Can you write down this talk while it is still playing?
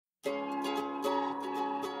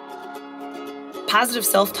Positive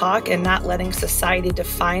self-talk and not letting society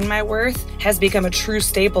define my worth has become a true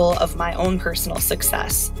staple of my own personal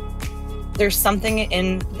success. There's something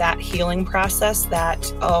in that healing process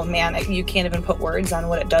that, oh man, you can't even put words on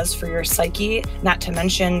what it does for your psyche, not to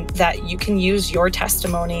mention that you can use your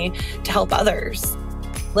testimony to help others.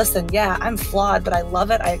 Listen, yeah, I'm flawed, but I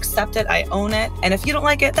love it, I accept it, I own it, and if you don't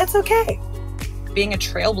like it, that's okay. Being a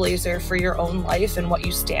trailblazer for your own life and what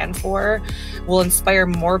you stand for will inspire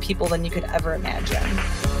more people than you could ever imagine.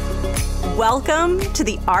 Welcome to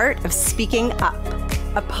The Art of Speaking Up,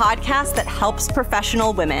 a podcast that helps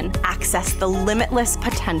professional women access the limitless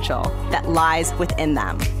potential that lies within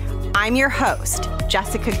them. I'm your host,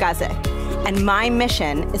 Jessica Guzik, and my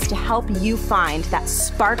mission is to help you find that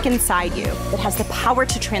spark inside you that has the power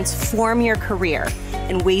to transform your career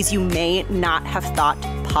in ways you may not have thought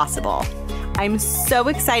possible. I'm so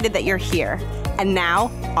excited that you're here. And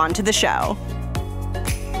now, on to the show.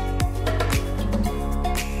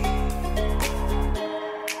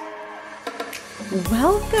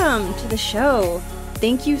 Welcome to the show.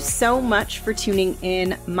 Thank you so much for tuning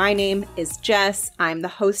in. My name is Jess. I'm the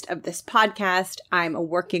host of this podcast. I'm a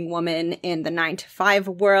working woman in the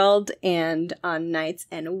 9-to-5 world, and on nights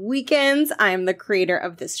and weekends, I'm the creator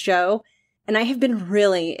of this show. And I have been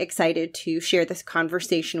really excited to share this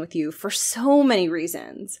conversation with you for so many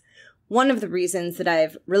reasons. One of the reasons that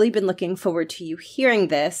I've really been looking forward to you hearing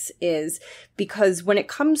this is because when it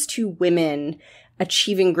comes to women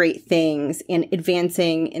achieving great things and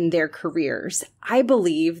advancing in their careers, I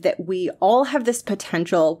believe that we all have this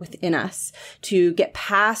potential within us to get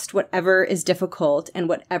past whatever is difficult and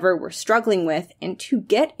whatever we're struggling with and to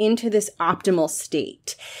get into this optimal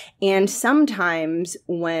state. And sometimes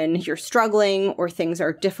when you're struggling or things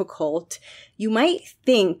are difficult, you might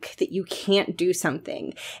think that you can't do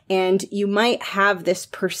something, and you might have this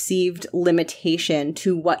perceived limitation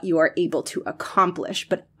to what you are able to accomplish.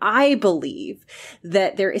 But I believe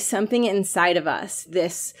that there is something inside of us,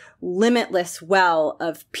 this limitless well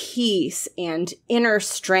of peace and inner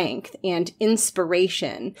strength and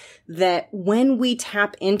inspiration, that when we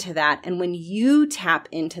tap into that, and when you tap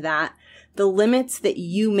into that, the limits that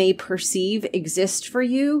you may perceive exist for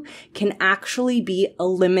you can actually be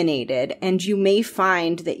eliminated, and you may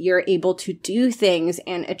find that you're able to do things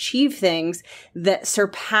and achieve things that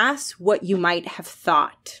surpass what you might have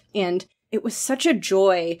thought. And it was such a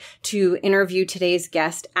joy to interview today's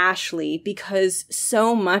guest, Ashlee, because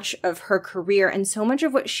so much of her career and so much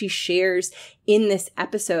of what she shares in this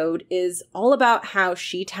episode is all about how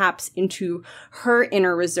she taps into her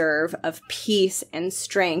inner reserve of peace and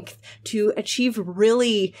strength to achieve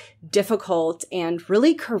really difficult and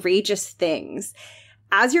really courageous things.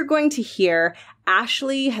 As you're going to hear,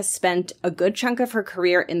 Ashlee has spent a good chunk of her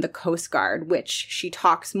career in the Coast Guard, which she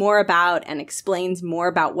talks more about and explains more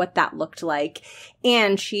about what that looked like.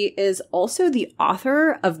 And she is also the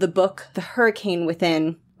author of the book, The Hurricane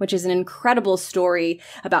Within, which is an incredible story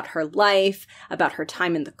about her life, about her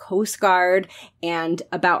time in the Coast Guard, and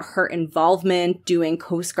about her involvement doing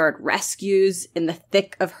Coast Guard rescues in the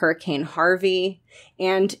thick of Hurricane Harvey.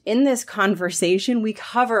 And in this conversation, we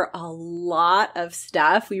cover a lot of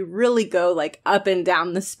stuff. We really go up and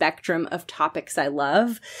down the spectrum of topics I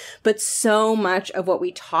love. But so much of what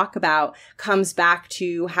we talk about comes back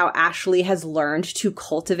to how Ashlee has learned to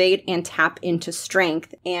cultivate and tap into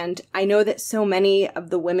strength. And I know that so many of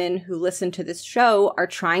the women who listen to this show are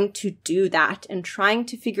trying to do that and trying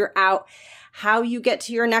to figure out how you get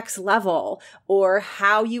to your next level, or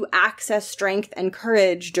how you access strength and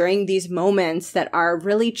courage during these moments that are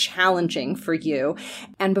really challenging for you.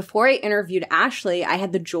 And before I interviewed Ashlee, I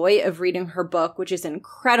had the joy of reading her book, which is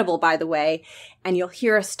incredible, by the way, and you'll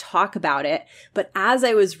hear us talk about it. But as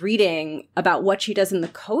I was reading about what she does in the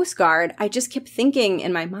Coast Guard, I just kept thinking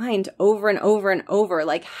in my mind over and over and over,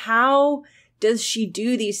 how does she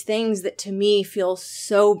do these things that to me feel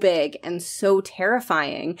so big and so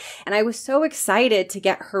terrifying? And I was so excited to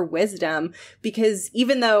get her wisdom, because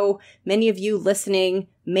even though many of you listening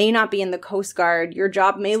may not be in the Coast Guard, your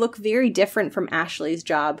job may look very different from Ashlee's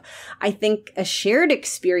job. I think a shared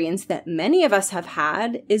experience that many of us have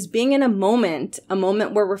had is being in a moment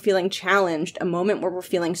where we're feeling challenged, a moment where we're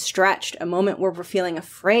feeling stretched, a moment where we're feeling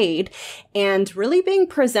afraid, and really being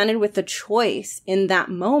presented with the choice in that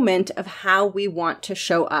moment of how we want to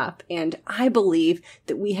show up. And I believe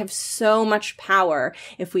that we have so much power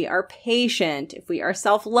if we are patient, if we are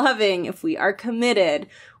self-loving, if we are committed.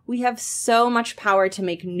 We have so much power to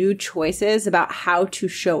make new choices about how to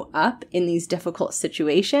show up in these difficult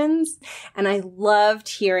situations. And I loved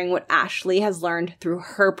hearing what Ashlee has learned through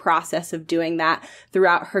her process of doing that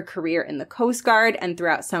throughout her career in the Coast Guard and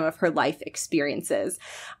throughout some of her life experiences.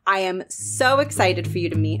 I am so excited for you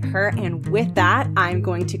to meet her. And with that, I'm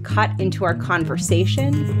going to cut into our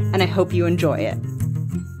conversation, and I hope you enjoy it.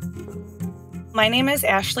 My name is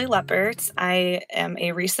Ashlee Leppert. I am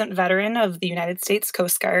a recent veteran of the United States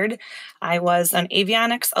Coast Guard. I was an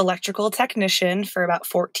avionics electrical technician for about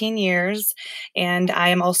 14 years, and I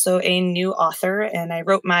am also a new author, and I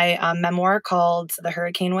wrote my memoir called The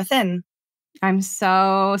Hurricane Within. I'm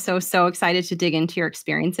so excited to dig into your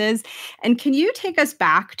experiences. And can you take us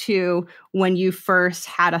back to when you first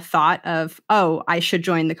had a thought of, oh, I should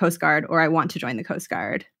join the Coast Guard, or I want to join the Coast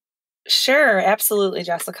Guard? Sure, absolutely,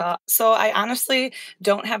 Jessica. So I honestly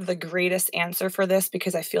don't have the greatest answer for this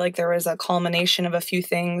because I feel like there was a culmination of a few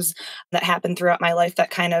things that happened throughout my life that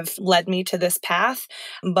kind of led me to this path.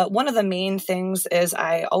 But one of the main things is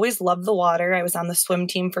I always loved the water. I was on the swim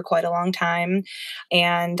team for quite a long time.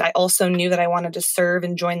 And I also knew that I wanted to serve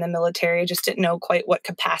and join the military. I just didn't know quite what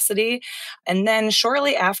capacity. And then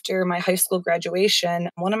shortly after my high school graduation,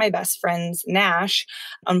 one of my best friends, Nash,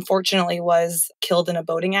 unfortunately was killed in a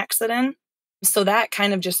boating accident. So that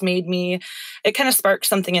kind of just made me, it kind of sparked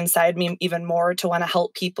something inside me even more to want to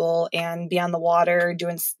help people and be on the water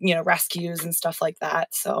doing, rescues and stuff like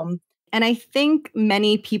that. So. And I think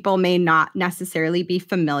many people may not necessarily be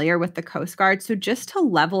familiar with the Coast Guard. So just to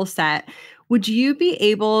level set, would you be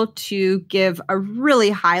able to give a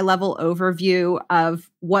really high level overview of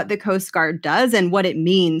what the Coast Guard does and what it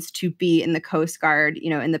means to be in the Coast Guard,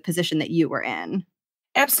 in the position that you were in?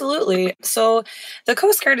 Absolutely. So the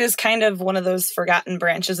Coast Guard is kind of one of those forgotten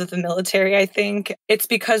branches of the military, I think. It's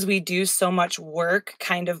because we do so much work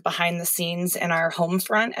kind of behind the scenes in our home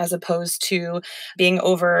front as opposed to being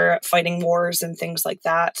over fighting wars and things like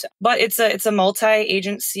that. But it's a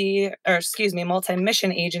multi-mission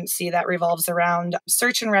agency that revolves around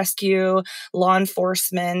search and rescue, law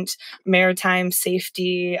enforcement, maritime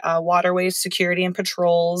safety, waterways security and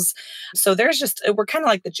patrols. So we're kind of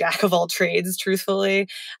like the jack of all trades, truthfully.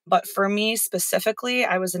 But for me specifically,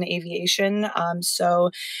 I was in aviation. So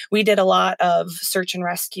we did a lot of search and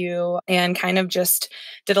rescue and kind of just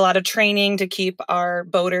did a lot of training to keep our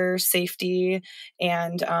boaters safety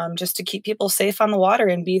and just to keep people safe on the water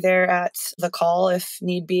and be there at the call if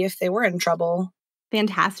need be, if they were in trouble.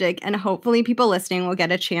 Fantastic. And hopefully people listening will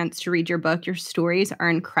get a chance to read your book. Your stories are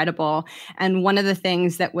incredible. And one of the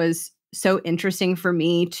things that was so interesting for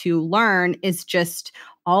me to learn is just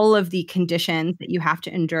all of the conditions that you have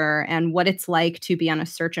to endure and what it's like to be on a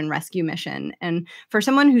search and rescue mission. And for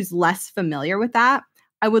someone who's less familiar with that,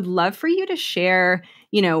 I would love for you to share,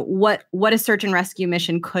 what a search and rescue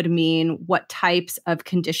mission could mean, what types of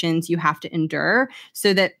conditions you have to endure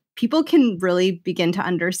so that people can really begin to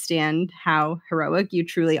understand how heroic you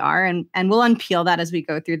truly are. And we'll unpeel that as we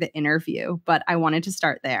go through the interview. But I wanted to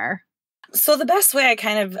start there. So the best way I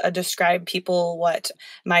kind of describe people what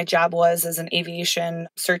my job was as an aviation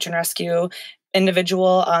search and rescue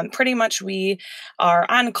individual, pretty much we are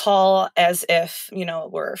on call as if,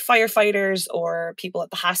 we're firefighters or people at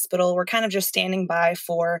the hospital. We're kind of just standing by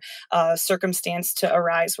for a circumstance to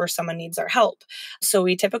arise where someone needs our help. So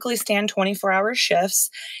we typically stand 24-hour shifts,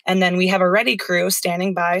 and then we have a ready crew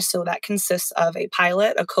standing by. So that consists of a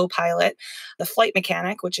pilot, a co-pilot, the flight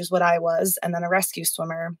mechanic, which is what I was, and then a rescue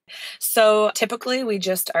swimmer. So typically we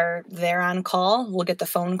just are there on call. We'll get the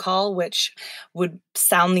phone call, which would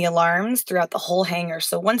sound the alarms throughout the whole hangar.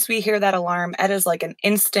 So once we hear that alarm, it is like an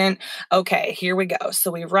instant, okay, here we go.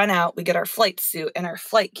 So we run out, we get our flight suit and our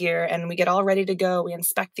flight gear, and we get all ready to go. We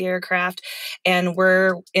inspect the aircraft, and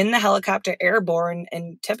we're in the helicopter airborne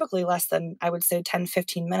in typically less than, I would say, 10,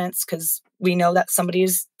 15 minutes because we know that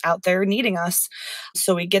somebody's out there needing us.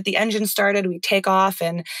 So we get the engine started, we take off,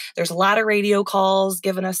 and there's a lot of radio calls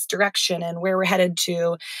giving us direction and where we're headed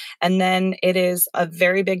to. And then it is a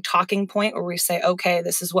very big talking point where we say, okay,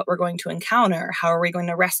 this is what we're going to encounter. How are we going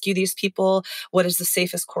to rescue these people? What is the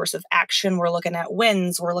safest course of action? We're looking at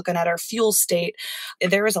winds. We're looking at our fuel state.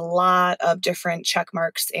 There is a lot of different check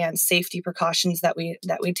marks and safety precautions that we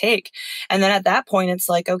take. And then at that point, it's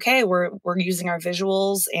like, okay, we're using our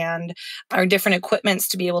visuals and our different equipments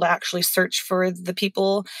to be able to actually search for the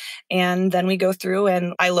people. And then we go through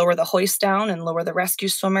and I lower the hoist down and lower the rescue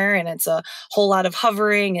swimmer. And it's a whole lot of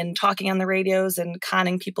hovering and talking on the radios and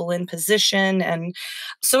conning people in position. And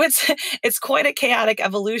so it's quite a chaotic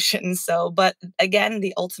evolution. So, but again,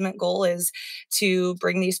 the ultimate goal is to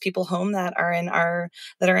bring these people home that are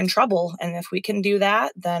in trouble. And if we can do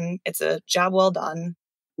that, then it's a job well done.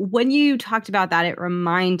 when you talked about that, it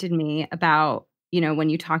reminded me about, when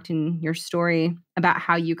you talked in your story about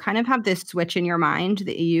how you kind of have this switch in your mind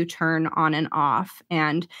that you turn on and off.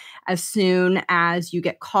 And as soon as you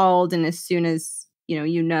get called and as soon as,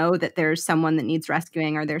 you know that there's someone that needs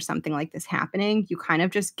rescuing or there's something like this happening, you kind of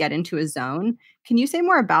just get into a zone. Can you say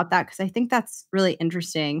more about that? Because I think that's really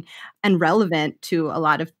interesting and relevant to a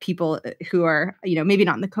lot of people who are, maybe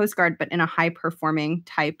not in the Coast Guard, but in a high performing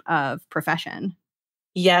type of profession.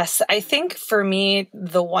 Yes, I think for me,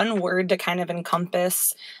 the one word to kind of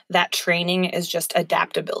encompass that training is just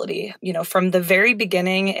adaptability. From the very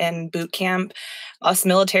beginning in boot camp, us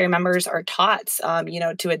military members are taught,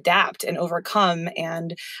 to adapt and overcome.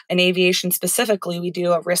 And in aviation specifically, we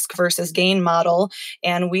do a risk versus gain model.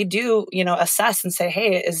 And we do, assess and say,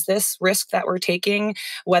 hey, is this risk that we're taking,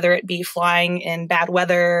 whether it be flying in bad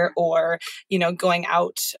weather or, going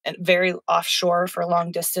out very offshore for a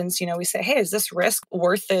long distance, we say, hey, is this risk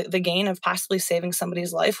worth the gain of possibly saving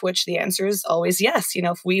somebody's life? Which the answer is always yes.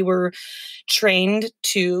 If we were trained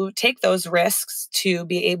to take those risks to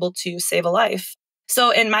be able to save a life.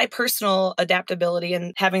 So in my personal adaptability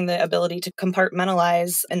and having the ability to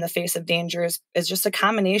compartmentalize in the face of dangers is just a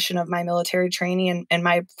combination of my military training and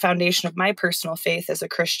my foundation of my personal faith as a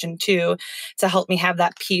Christian too, to help me have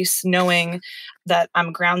that peace knowing that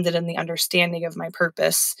I'm grounded in the understanding of my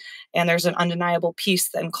purpose. And there's an undeniable peace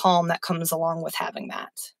and calm that comes along with having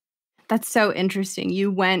that. That's so interesting.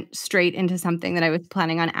 You went straight into something that I was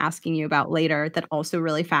planning on asking you about later that also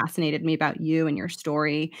really fascinated me about you and your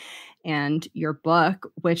story and your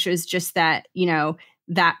book, which is just that,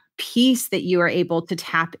 that piece that you are able to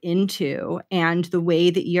tap into and the way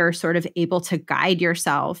that you're sort of able to guide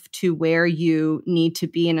yourself to where you need to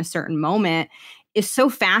be in a certain moment is so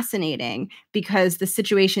fascinating because the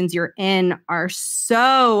situations you're in are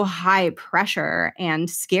so high pressure and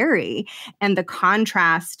scary. And the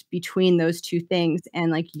contrast between those two things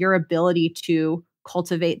and like your ability to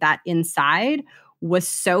cultivate that inside was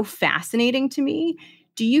so fascinating to me.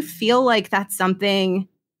 Do you feel like that's something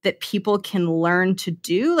that people can learn to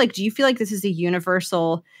do? Like, do you feel like this is a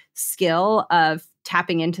universal skill of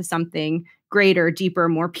tapping into something greater, deeper,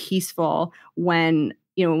 more peaceful when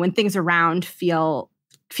things around feel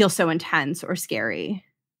so intense or scary?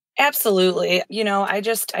 Absolutely.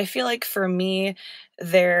 I feel like for me,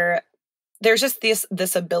 there's just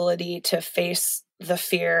this ability to face the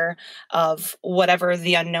fear of whatever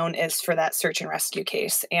the unknown is for that search and rescue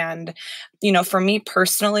case. And, for me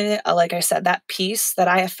personally, like I said, that peace that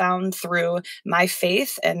I have found through my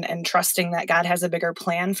faith and trusting that God has a bigger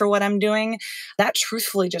plan for what I'm doing, that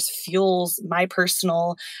truthfully just fuels my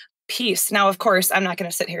personal peace. Now, of course, I'm not going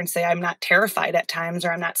to sit here and say I'm not terrified at times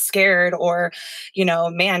or I'm not scared or,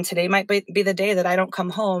 man, today might be the day that I don't come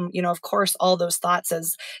home. Of course, all those thoughts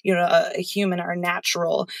as, a human are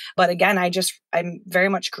natural. But again, I'm very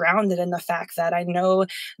much grounded in the fact that I know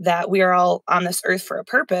that we are all on this earth for a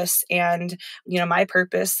purpose. And, my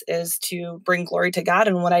purpose is to bring glory to God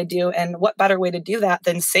in what I do. And what better way to do that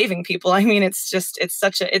than saving people? I mean,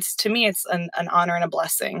 to me, it's an honor and a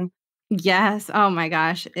blessing. Yes. Oh my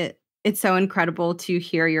gosh. It's so incredible to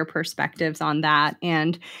hear your perspectives on that.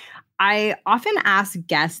 And I often ask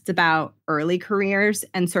guests about early careers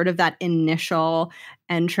and sort of that initial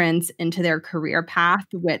entrance into their career path,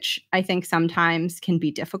 which I think sometimes can be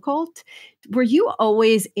difficult. Were you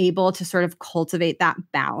always able to sort of cultivate that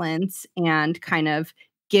balance and kind of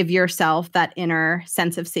give yourself that inner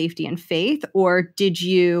sense of safety and faith? Or did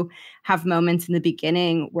you have moments in the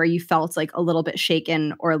beginning where you felt like a little bit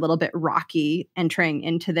shaken or a little bit rocky entering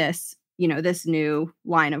into this, this new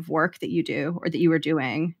line of work that you do or that you were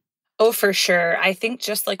doing? Oh, for sure. I think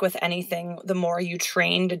just like with anything, the more you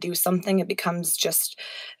train to do something, it becomes just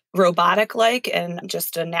robotic like and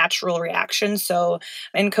just a natural reaction. So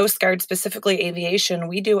in Coast Guard, specifically aviation,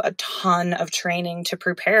 we do a ton of training to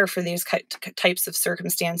prepare for these types of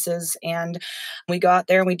circumstances. And we go out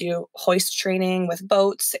there and we do hoist training with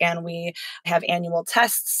boats and we have annual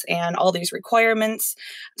tests and all these requirements.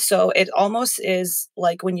 So it almost is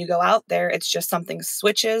like when you go out there, it's just something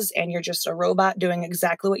switches and you're just a robot doing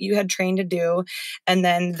exactly what you had trained to do. And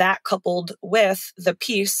then that coupled with the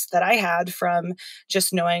peace that I had from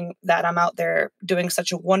just knowing that I'm out there doing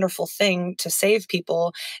such a wonderful thing to save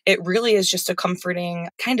people, it really is just a comforting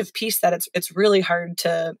kind of peace that it's really hard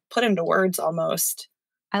to put into words almost.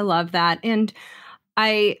 I love that. And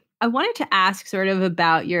I wanted to ask sort of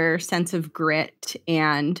about your sense of grit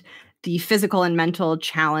and the physical and mental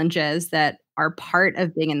challenges that are part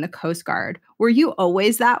of being in the Coast Guard. Were you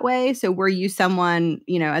always that way? So were you someone,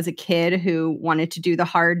 as a kid who wanted to do the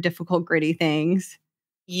hard, difficult, gritty things?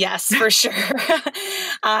 Yes, for sure.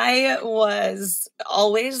 I was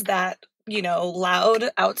always that, loud,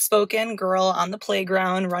 outspoken girl on the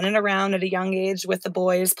playground, running around at a young age with the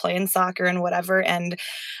boys, playing soccer and whatever. And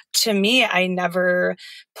to me, I never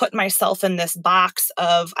put myself in this box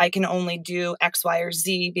of I can only do X, Y, or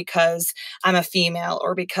Z because I'm a female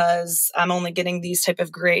or because I'm only getting these type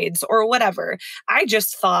of grades or whatever. I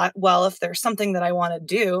just thought, well, if there's something that I want to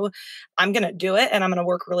do, I'm going to do it and I'm going to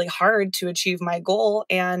work really hard to achieve my goal.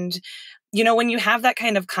 And when you have that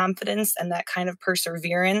kind of confidence and that kind of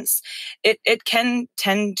perseverance, it can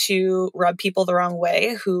tend to rub people the wrong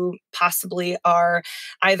way who possibly are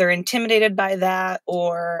either intimidated by that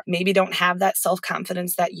or maybe don't have that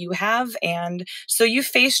self-confidence that you have. And so you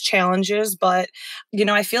face challenges, but,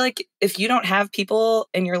 I feel like if you don't have people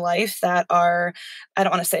in your life that are, I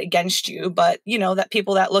don't want to say against you, but, that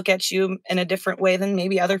people that look at you in a different way than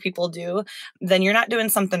maybe other people do, then you're not doing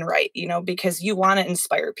something right, because you want to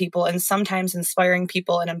inspire people. And sometimes inspiring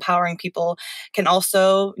people and empowering people can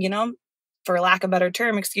also, for lack of a better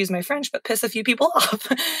term, excuse my French, but piss a few people off.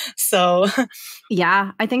 So,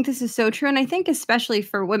 yeah, I think this is so true. And I think especially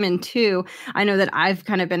for women too, I know that I've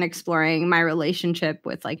kind of been exploring my relationship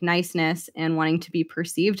with like niceness and wanting to be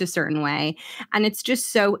perceived a certain way. And it's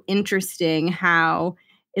just so interesting how,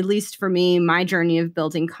 at least for me, my journey of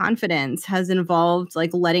building confidence has involved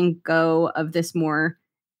like letting go of this more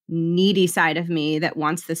needy side of me that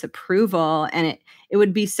wants this approval. And it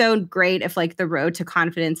would be so great if like the road to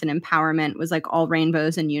confidence and empowerment was like all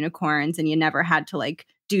rainbows and unicorns and you never had to like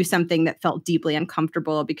do something that felt deeply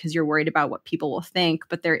uncomfortable because you're worried about what people will think.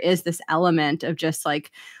 But there is this element of just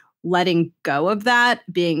like letting go of that,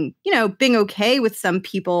 being okay with some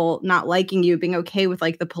people not liking you, being okay with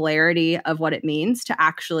like the polarity of what it means to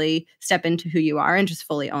actually step into who you are and just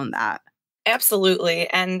fully own that. absolutely.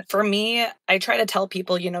 And for me, I try to tell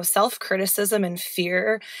people, self-criticism and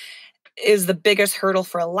fear is the biggest hurdle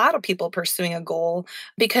for a lot of people pursuing a goal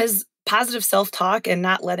because positive self-talk and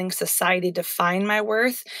not letting society define my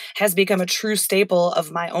worth has become a true staple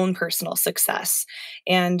of my own personal success.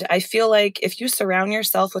 And I feel like if you surround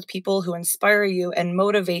yourself with people who inspire you and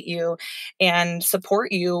motivate you and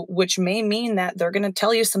support you, which may mean that they're going to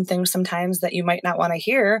tell you some things sometimes that you might not want to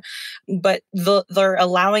hear, but they're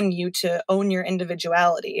allowing you to own your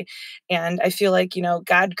individuality. And I feel like,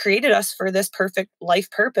 God created us for this perfect life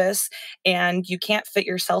purpose, and you can't fit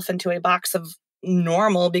yourself into a box of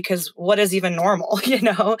normal because what is even normal,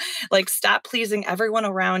 like stop pleasing everyone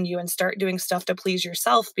around you and start doing stuff to please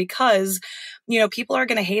yourself because, people are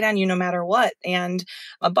going to hate on you no matter what. And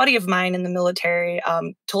a buddy of mine in the military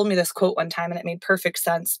told me this quote one time and it made perfect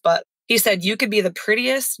sense, but he said, you could be the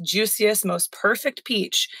prettiest, juiciest, most perfect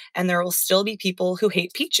peach, and there will still be people who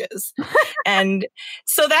hate peaches. And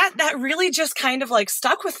so that really just kind of like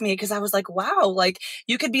stuck with me because I was like, wow, like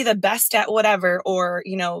you could be the best at whatever, or,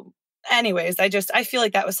 anyways, I feel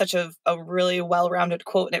like that was such a really well-rounded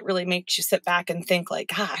quote, and it really makes you sit back and think like,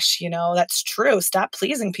 gosh, that's true. Stop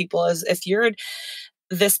pleasing people. As if you're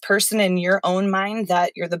this person in your own mind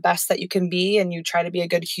that you're the best that you can be and you try to be a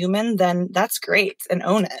good human, then that's great and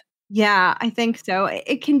own it. Yeah, I think so.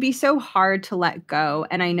 It can be so hard to let go.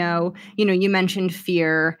 And I know, you mentioned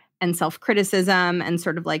fear and self-criticism and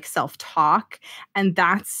sort of like self-talk. And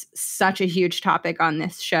that's such a huge topic on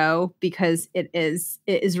this show because it is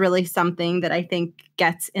really something that I think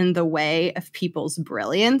gets in the way of people's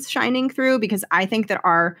brilliance shining through, because I think that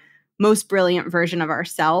our most brilliant version of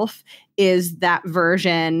ourself is that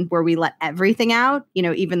version where we let everything out,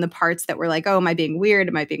 even the parts that we're like, oh, am I being weird?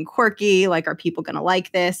 Am I being quirky? Like, are people going to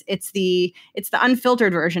like this? It's the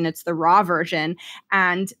unfiltered version. It's the raw version.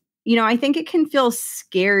 And, I think it can feel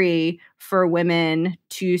scary for women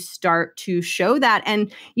to start to show that.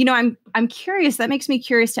 And, I'm curious, that makes me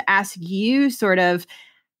curious to ask you sort of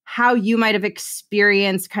how you might have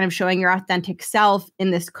experienced kind of showing your authentic self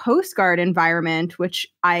in this Coast Guard environment, which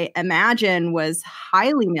I imagine was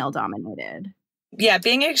highly male dominated. Yeah,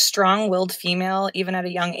 being a strong-willed female, even at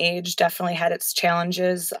a young age, definitely had its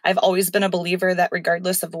challenges. I've always been a believer that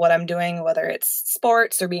regardless of what I'm doing, whether it's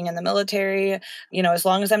sports or being in the military, as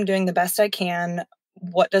long as I'm doing the best I can,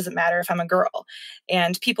 what does it matter if I'm a girl?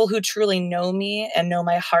 And people who truly know me and know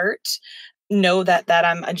my heart know that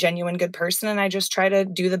I'm a genuine good person, and I just try to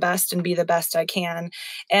do the best and be the best I can.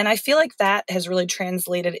 And I feel like that has really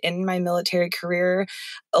translated in my military career.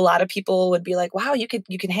 A lot of people would be like, wow, you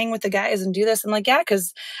can hang with the guys and do this. I'm like, yeah,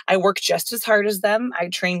 because I work just as hard as them. I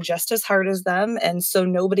train just as hard as them. And so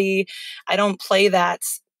I don't play that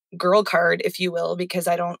girl card, if you will, because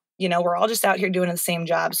I don't, we're all just out here doing the same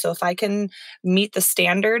job. So if I can meet the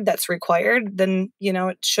standard that's required, then,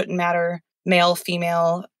 it shouldn't matter male,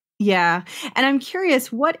 female, Yeah. And I'm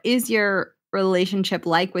curious, what is your relationship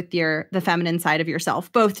like with the feminine side of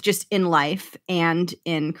yourself, both just in life and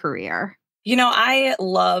in career? I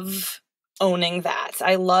love owning that.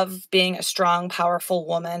 I love being a strong, powerful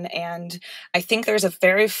woman. And I think there's a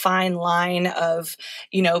very fine line of,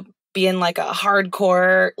 you know, being like a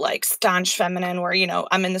hardcore, like staunch feminine where,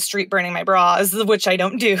 I'm in the street burning my bras, which I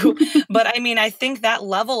don't do. But I mean, I think that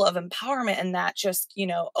level of empowerment and that just,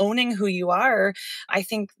 owning who you are, I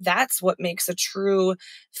think that's what makes a true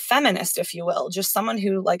feminist, if you will, just someone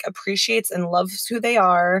who like appreciates and loves who they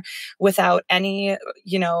are without any,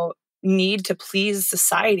 need to please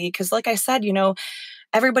society. Because, like I said,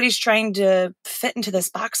 everybody's trying to fit into this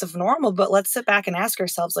box of normal, but let's sit back and ask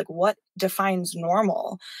ourselves, like, what defines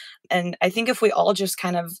normal? And I think if we all just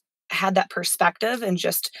kind of had that perspective and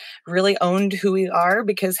just really owned who we are,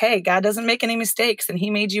 because, hey, God doesn't make any mistakes and He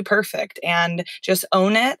made you perfect, and just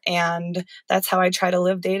own it. And that's how I try to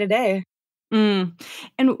live day to day. Mm.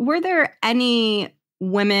 And were there any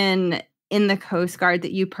women in the Coast Guard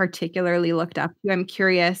that you particularly looked up to? I'm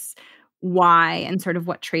curious why and sort of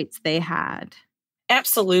what traits they had.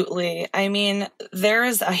 Absolutely. I mean, there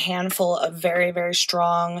is a handful of very, very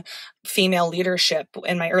strong female leadership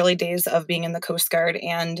in my early days of being in the Coast Guard.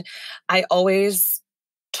 And I always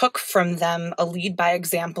took from them a lead by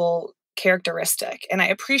example characteristic. And I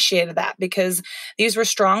appreciated that because these were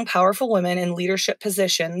strong, powerful women in leadership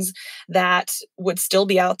positions that would still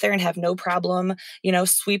be out there and have no problem,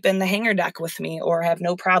 sweeping the hangar deck with me, or have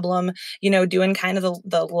no problem, doing kind of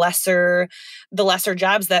the lesser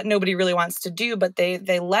jobs that nobody really wants to do. But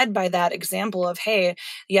they led by that example of, hey,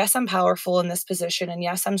 yes, I'm powerful in this position, and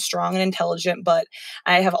yes, I'm strong and intelligent, but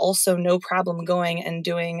I have also no problem going and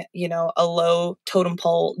doing, a low totem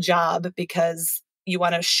pole job, because you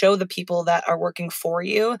want to show the people that are working for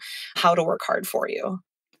you how to work hard for you.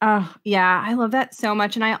 Oh, yeah, I love that so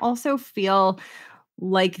much. And I also feel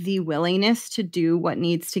like the willingness to do what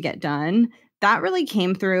needs to get done, that really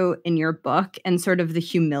came through in your book and sort of the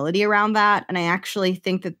humility around that. And I actually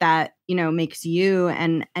think that, makes you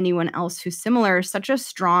and anyone else who's similar such a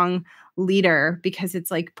strong leader, because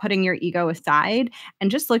it's like putting your ego aside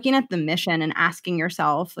and just looking at the mission and asking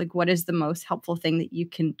yourself, like, what is the most helpful thing that you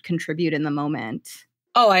can contribute in the moment?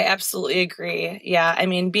 Oh, I absolutely agree. Yeah. I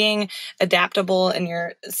mean, being adaptable in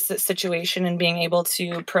your situation and being able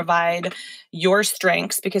to provide your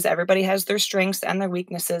strengths, because everybody has their strengths and their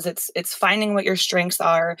weaknesses. It's finding what your strengths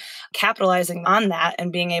are, capitalizing on that,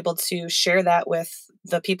 and being able to share that with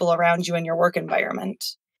the people around you in your work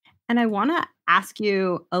environment. And I want to ask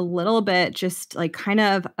you a little bit just like kind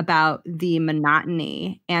of about the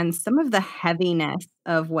monotony and some of the heaviness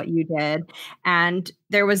of what you did. And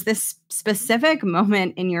there was this specific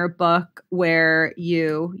moment in your book where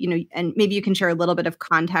and maybe you can share a little bit of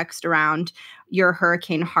context around your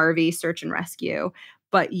Hurricane Harvey search and rescue,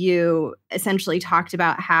 but you essentially talked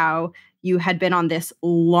about how you had been on this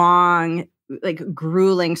long, like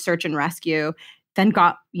grueling search and rescue, then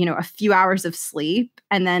got, a few hours of sleep.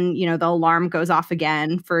 And then, the alarm goes off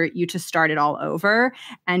again for you to start it all over.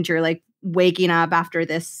 And you're like waking up after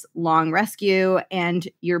this long rescue, and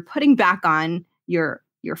you're putting back on your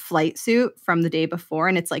flight suit from the day before.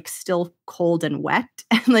 And it's like still cold and wet.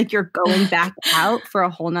 And like you're going back out for a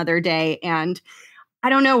whole nother day. And I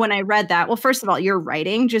don't know, when I read that, well, first of all, your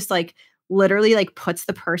writing just like literally like puts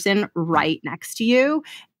the person right next to you,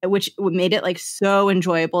 which made it like so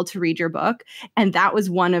enjoyable to read your book. And that was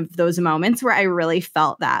one of those moments where I really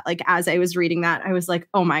felt that, like, as I was reading that, I was like,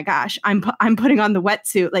 oh my gosh, I'm putting on the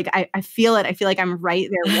wetsuit. Like, I feel it. I feel like I'm right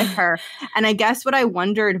there with her. And I guess what I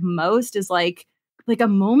wondered most is like a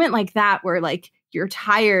moment like that where like you're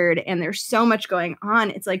tired and there's so much going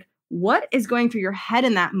on. It's like, what is going through your head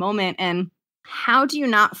in that moment? And how do you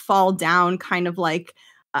not fall down kind of like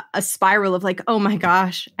a spiral of like, oh my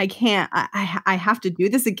gosh, I can't, I have to do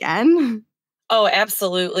this again? Oh,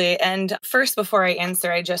 absolutely. And first, before I answer,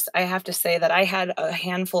 I have to say that I had a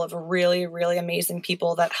handful of really, really amazing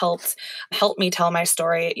people that help me tell my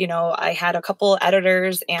story. I had a couple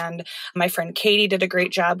editors, and my friend Katie did a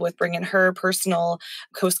great job with bringing her personal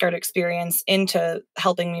Coast Guard experience into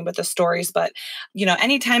helping me with the stories. But,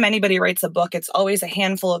 anytime anybody writes a book, it's always a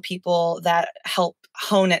handful of people that help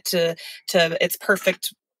hone it to its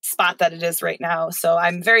perfect spot that it is right now. So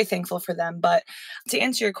I'm very thankful for them. But to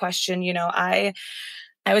answer your question, I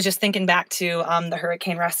was just thinking back to the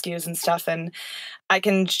hurricane rescues and stuff, and I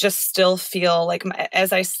can just still feel like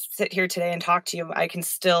as I sit here today and talk to you, I can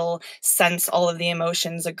still sense all of the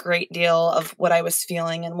emotions, a great deal of what I was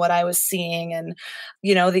feeling and what I was seeing. And,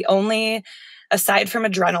 the only, aside from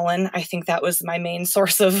adrenaline, I think that was my main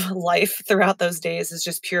source of life throughout those days, is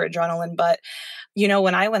just pure adrenaline. But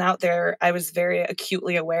When I went out there, I was very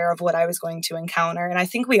acutely aware of what I was going to encounter. And I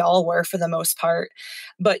think we all were for the most part.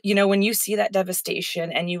 But, when you see that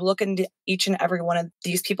devastation and you look into each and every one of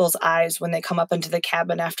these people's eyes when they come up into the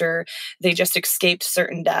cabin after they just escaped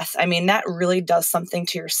certain death, I mean, that really does something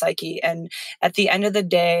to your psyche. And at the end of the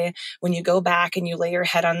day, when you go back and you lay your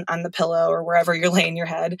head on the pillow or wherever you're laying your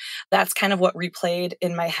head, that's kind of what replayed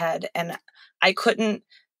in my head. And I couldn't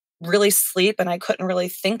really sleep and I couldn't really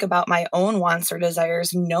think about my own wants or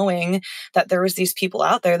desires, knowing that there was these people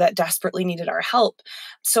out there that desperately needed our help.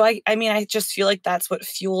 So I mean, I just feel like that's what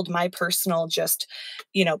fueled my personal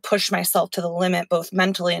push myself to the limit, both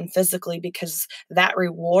mentally and physically, because that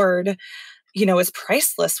reward is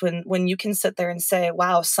priceless when you can sit there and say,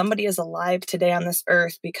 wow, somebody is alive today on this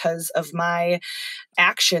earth because of my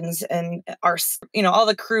actions. And all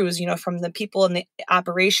the crews, from the people in the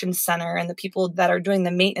operations center and the people that are doing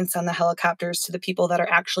the maintenance on the helicopters to the people that are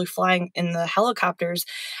actually flying in the helicopters.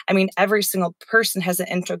 I mean, every single person has an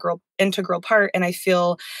integral part. And I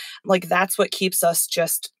feel like that's what keeps us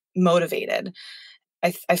just motivated.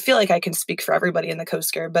 I feel like I can speak for everybody in the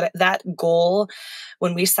Coast Guard, but that goal,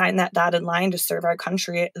 when we sign that dotted line to serve our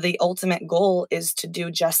country, the ultimate goal is to do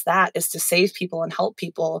just that, is to save people and help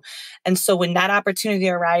people. And so when that opportunity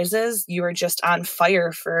arises, you are just on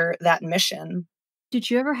fire for that mission. Did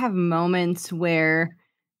you ever have moments where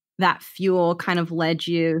that fuel kind of led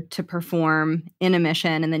you to perform in a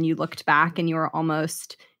mission and then you looked back and you were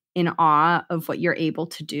almost in awe of what you're able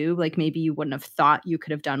to do? Like maybe you wouldn't have thought you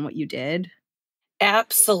could have done what you did?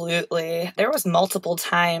 Absolutely. There was multiple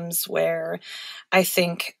times where I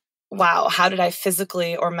think, wow, how did I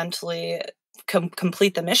physically or mentally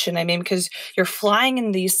complete the mission? I mean, because you're flying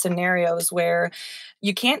in these scenarios where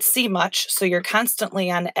you can't see much, so you're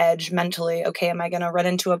constantly on edge mentally. Okay, am I going to run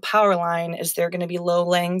into a power line? Is there going to be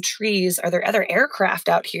low-lying trees? Are there other aircraft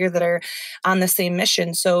out here that are on the same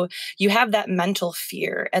mission? So you have that mental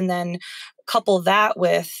fear, and then couple that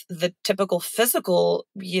with the typical physical,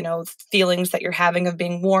 feelings that you're having of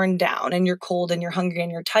being worn down and you're cold and you're hungry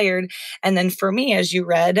and you're tired. And then for me, as you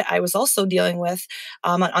read, I was also dealing with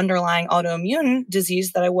an underlying autoimmune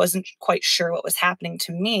disease that I wasn't quite sure what was happening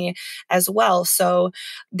to me as well. So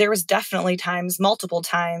there was definitely multiple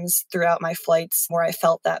times throughout my flights where I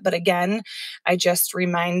felt that. But again, I just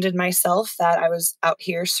reminded myself that I was out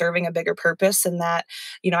here serving a bigger purpose and that,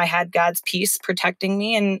 I had God's peace protecting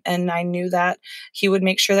me and I knew that he would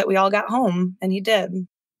make sure that we all got home, and he did.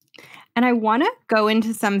 And I want to go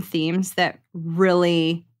into some themes that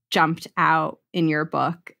really jumped out in your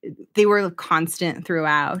book. They were constant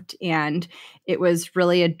throughout, and it was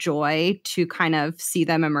really a joy to kind of see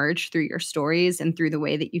them emerge through your stories and through the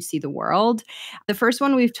way that you see the world. The first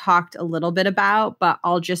one we've talked a little bit about, but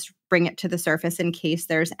I'll just bring it to the surface in case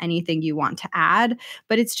there's anything you want to add.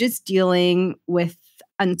 But it's just dealing with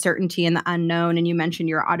uncertainty and the unknown. And you mentioned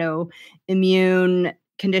your autoimmune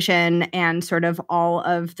condition and sort of all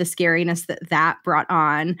of the scariness that brought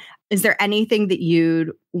on. Is there anything that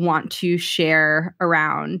you'd want to share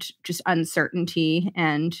around just uncertainty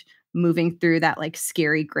and moving through that like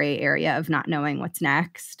scary gray area of not knowing what's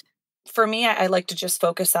next? For me, I like to just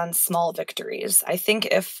focus on small victories. I think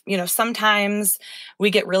if, sometimes we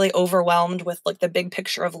get really overwhelmed with like the big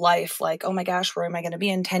picture of life, like, oh my gosh, where am I going to be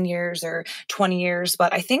in 10 years or 20 years?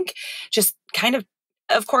 But I think just kind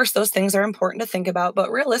of course, those things are important to think about,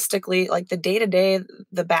 but realistically, like the day-to-day,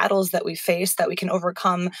 the battles that we face that we can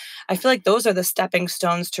overcome, I feel like those are the stepping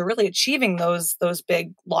stones to really achieving those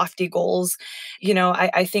big, lofty goals.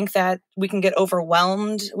 I think that we can get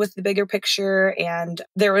overwhelmed with the bigger picture. And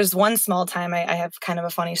there was one small time, I have kind of a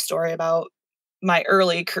funny story about my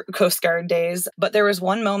early Coast Guard days, but there was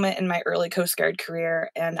one moment in my early Coast Guard career,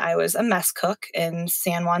 and I was a mess cook in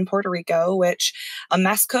San Juan, Puerto Rico, which a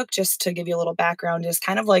mess cook, just to give you a little background, is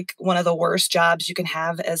kind of like one of the worst jobs you can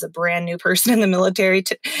have as a brand new person in the military.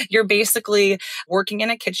 You're basically working in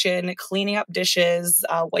a kitchen, cleaning up dishes,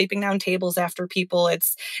 wiping down tables after people.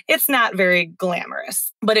 It's not very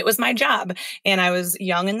glamorous, but it was my job. And I was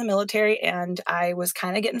young in the military, and I was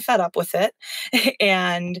kind of getting fed up with it.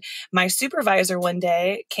 And my supervisor one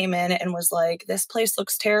day came in and was like, this place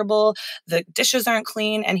looks terrible. The dishes aren't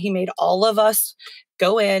clean. And he made all of us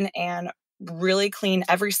go in and really clean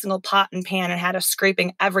every single pot and pan and had us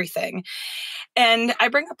scraping everything. And I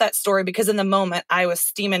bring up that story because in the moment I was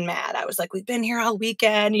steaming mad. I was like, we've been here all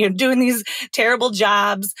weekend, doing these terrible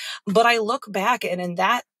jobs. But I look back and in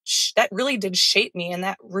that that really did shape me. And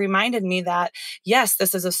that reminded me that, yes,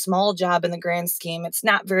 this is a small job in the grand scheme. It's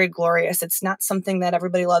not very glorious. It's not something that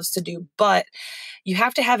everybody loves to do, but you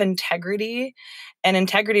have to have integrity, and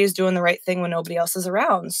integrity is doing the right thing when nobody else is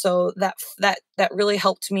around. So that really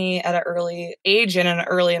helped me at an early age and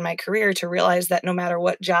early in my career to realize that no matter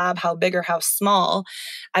what job, how big or how small,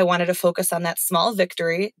 I wanted to focus on that small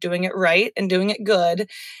victory, doing it right and doing it good.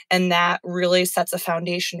 And that really sets a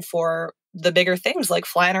foundation for the bigger things like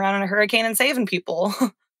flying around in a hurricane and saving people.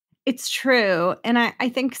 It's true. And I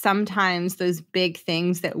think sometimes those big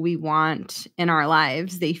things that we want in our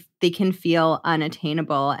lives, they can feel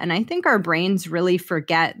unattainable. And I think our brains really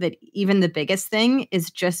forget that even the biggest thing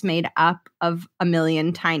is just made up of a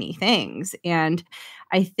million tiny things. And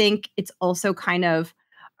I think it's also kind of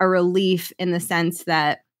a relief in the sense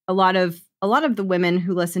that a lot of the women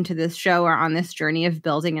who listen to this show are on this journey of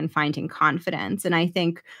building and finding confidence. And I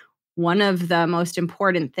think one of the most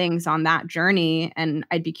important things on that journey, and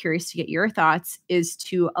I'd be curious to get your thoughts, is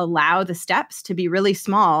to allow the steps to be really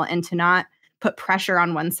small and to not put pressure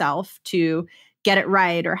on oneself to get it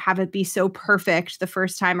right or have it be so perfect the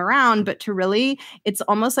first time around, but to really, it's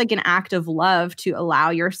almost like an act of love to allow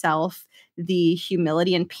yourself the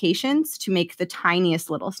humility and patience to make the tiniest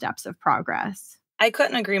little steps of progress. I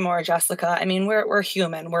couldn't agree more, Jessica. I mean, we're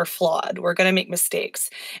human, we're flawed, we're going to make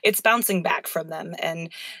mistakes. It's bouncing back from them.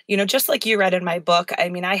 And, just like you read in my book, I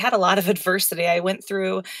mean, I had a lot of adversity. I went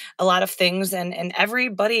through a lot of things, and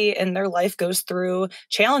everybody in their life goes through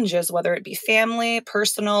challenges, whether it be family,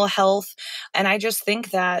 personal, health. And I just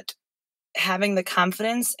think that having the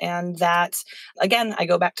confidence and that, again, I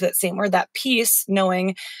go back to that same word, that peace,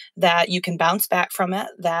 knowing that you can bounce back from it,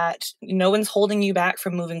 that no one's holding you back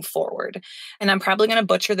from moving forward. And I'm probably going to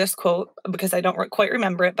butcher this quote because I don't quite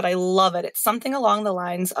remember it, but I love it. It's something along the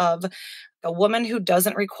lines of, a woman who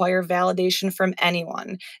doesn't require validation from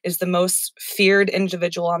anyone is the most feared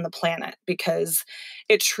individual on the planet, because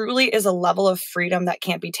it truly is a level of freedom that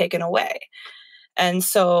can't be taken away. And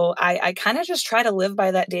so I kind of just try to live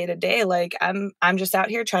by that day to day. Like I'm just out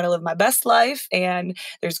here trying to live my best life, and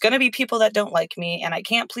there's going to be people that don't like me, and I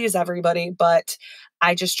can't please everybody, but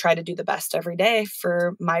I just try to do the best every day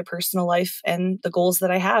for my personal life and the goals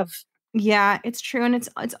that I have. Yeah, it's true. And it's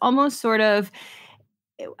almost sort of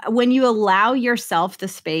when you allow yourself the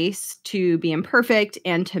space to be imperfect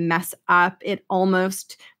and to mess up, it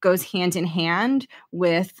almost goes hand in hand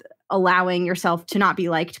with allowing yourself to not be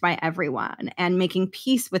liked by everyone and making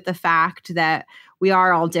peace with the fact that we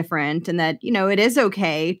are all different and that, it is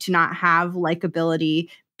okay to not have likability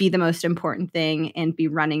be the most important thing and be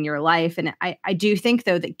running your life. And I do think,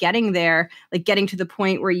 though, that getting there, like getting to the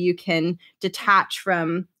point where you can detach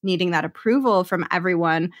from needing that approval from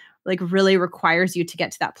everyone, like really requires you to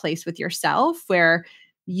get to that place with yourself where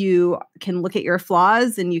you can look at your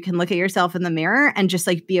flaws and you can look at yourself in the mirror and just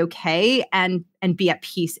like be okay and be at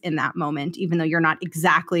peace in that moment, even though you're not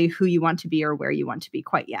exactly who you want to be or where you want to be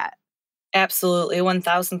quite yet. Absolutely,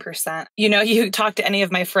 1000%. You talk to any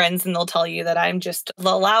of my friends and they'll tell you that I'm just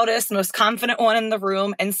the loudest, most confident one in the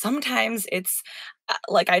room. And sometimes it's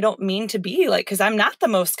like, I don't mean to be like, because I'm not the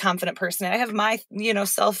most confident person. I have my,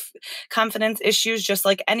 self-confidence issues just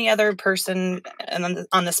like any other person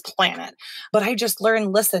on this planet. But I just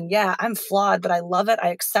learned, listen, yeah, I'm flawed, but I love it. I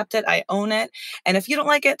accept it. I own it. And if you don't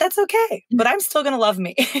like it, that's okay. But I'm still going to love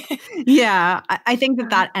me. Yeah, I think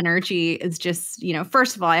that energy is just,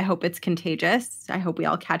 first of all, I hope it's contagious. I hope we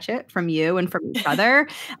all catch it from you and from each other.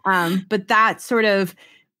 But that sort of,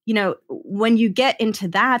 when you get into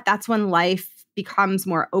that, that's when life becomes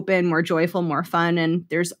more open, more joyful, more fun. And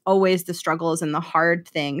there's always the struggles and the hard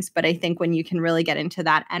things. But I think when you can really get into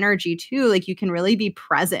that energy too, like you can really be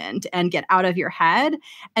present and get out of your head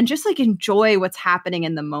and just like enjoy what's happening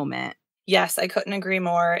in the moment. Yes, I couldn't agree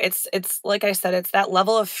more. It's like I said, it's that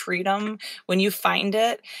level of freedom when you find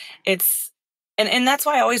it. It's and that's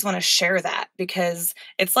why I always want to share that, because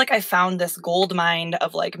it's like I found this gold mine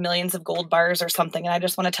of like millions of gold bars or something, and I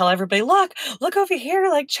just want to tell everybody, look over here,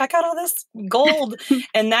 like check out all this gold.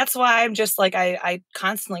 And that's why I'm just like I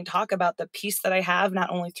constantly talk about the peace that I have, not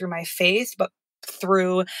only through my faith, but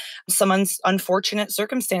through some unfortunate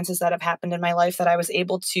circumstances that have happened in my life that I was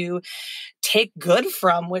able to take good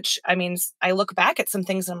from, which, I mean, I look back at some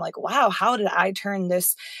things and I'm like, wow, how did I turn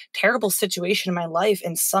this terrible situation in my life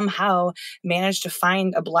and somehow manage to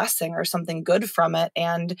find a blessing or something good from it?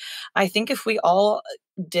 And I think if we all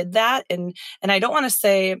did that, and I don't want to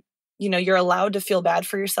say, you're allowed to feel bad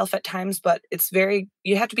for yourself at times, but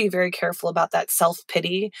you have to be very careful about that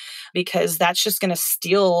self-pity, because that's just going to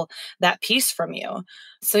steal that peace from you.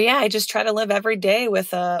 So yeah, I just try to live every day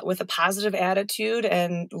with a positive attitude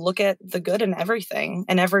and look at the good in everything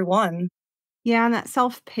and everyone. Yeah, and that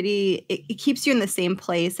self-pity, it keeps you in the same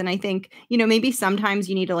place. And I think, maybe sometimes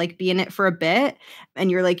you need to like be in it for a bit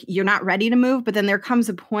and you're not ready to move, but then there comes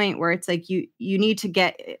a point where it's like you need to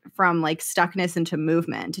get from like stuckness into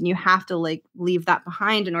movement, and you have to like leave that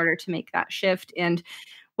behind in order to make that shift. And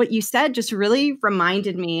what you said just really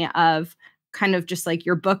reminded me of kind of just like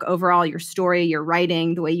your book overall, your story, your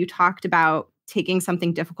writing, the way you talked about taking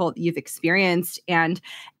something difficult that you've experienced and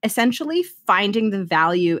essentially finding the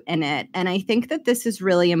value in it. And I think that this is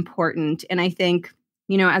really important. And I think,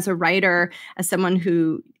 as a writer, as someone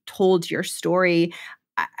who told your story,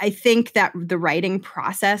 I think that the writing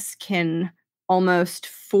process can almost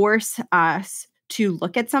force us to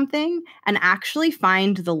look at something and actually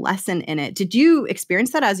find the lesson in it. Did you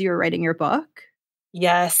experience that as you were writing your book?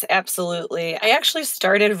 Yes, absolutely. I actually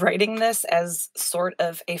started writing this as sort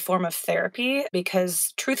of a form of therapy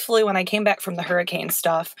because, truthfully, when I came back from the hurricane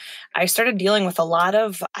stuff, I started dealing with a lot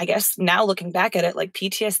of, I guess now looking back at it, like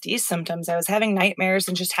PTSD symptoms. I was having nightmares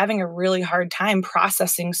and just having a really hard time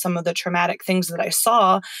processing some of the traumatic things that I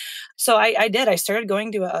saw. So I did. I started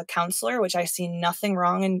going to a counselor, which I see nothing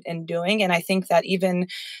wrong in doing. And I think that even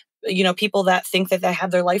people that think that they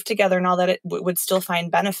have their life together and all that, it would still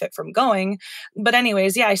find benefit from going. But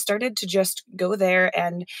anyways, yeah, I started to just go there,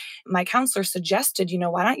 and my counselor suggested,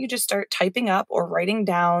 why don't you just start typing up or writing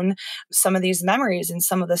down some of these memories and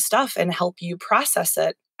some of the stuff and help you process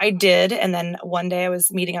it. I did. And then one day I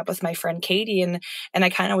was meeting up with my friend Katie, and I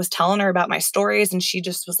kind of was telling her about my stories, and she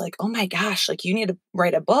just was like, "Oh my gosh, like you need to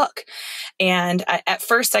write a book." And at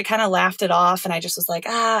first I kind of laughed it off, and I just was like,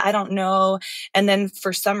 I don't know. And then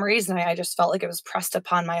for some reason, I just felt like it was pressed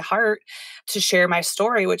upon my heart to share my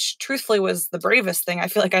story, which truthfully was the bravest thing I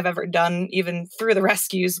feel like I've ever done, even through the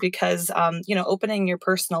rescues, because, opening your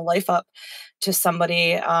personal life up to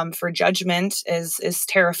somebody for judgment is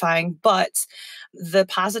terrifying. But the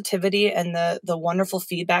positivity and the wonderful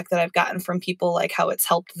feedback that I've gotten from people, like how it's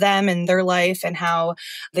helped them in their life and how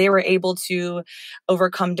they were able to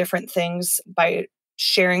overcome different things by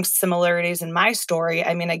sharing similarities in my story.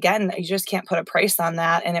 I mean, again, you just can't put a price on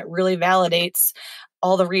that. And it really validates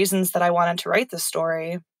all the reasons that I wanted to write this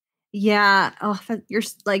story. Yeah. Oh,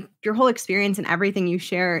 your whole experience and everything you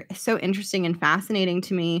share is so interesting and fascinating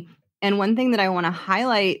to me. And one thing that I want to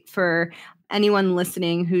highlight for anyone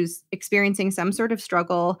listening who's experiencing some sort of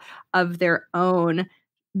struggle of their own,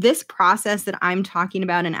 this process that I'm talking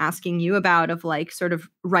about and asking you about, of like sort of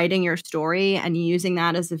writing your story and using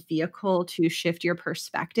that as a vehicle to shift your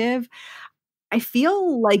perspective, I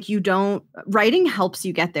feel like writing helps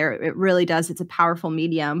you get there. It really does. It's a powerful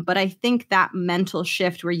medium. But I think that mental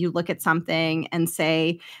shift where you look at something and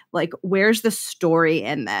say, like, where's the story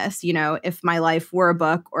in this? If my life were a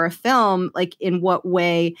book or a film, like, in what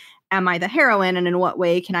way am I the heroine, and in what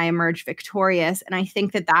way can I emerge victorious? And I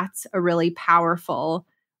think that that's a really powerful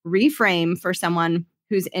reframe for someone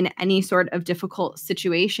who's in any sort of difficult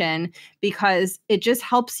situation, because it just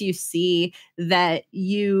helps you see that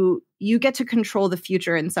you get to control the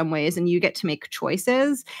future in some ways, and you get to make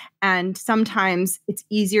choices. And sometimes it's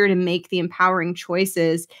easier to make the empowering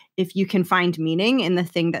choices if you can find meaning in the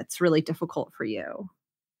thing that's really difficult for you.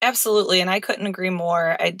 Absolutely. And I couldn't agree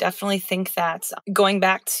more. I definitely think that going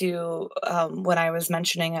back to when I was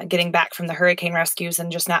mentioning getting back from the hurricane rescues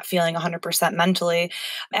and just not feeling 100% mentally,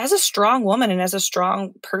 as a strong woman and as a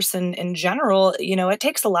strong person in general, it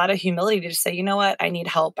takes a lot of humility to say, you know what, I need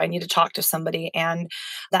help. I need to talk to somebody. And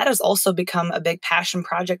that has also become a big passion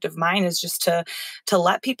project of mine, is just to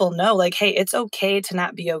let people know, like, hey, it's okay to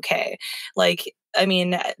not be okay. Like, I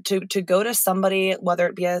mean, to go to somebody, whether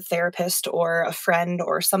it be a therapist or a friend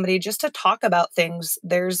or somebody, just to talk about things,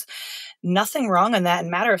 there's nothing wrong in that.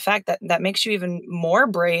 And matter of fact, that makes you even more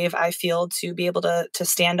brave, I feel, to be able to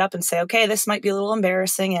stand up and say, okay, this might be a little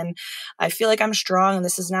embarrassing, and I feel like I'm strong, and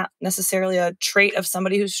this is not necessarily a trait of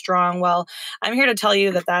somebody who's strong. Well, I'm here to tell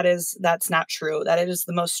you that's not true. That it is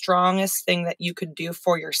the most strongest thing that you could do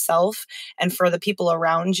for yourself and for the people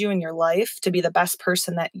around you in your life to be the best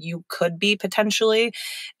person that you could be potentially.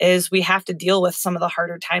 Is we have to deal with some of the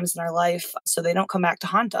harder times in our life so they don't come back to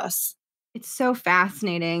haunt us. It's so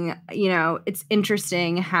fascinating. It's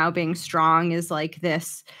interesting how being strong is like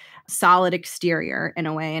this solid exterior in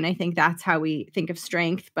a way. And I think that's how we think of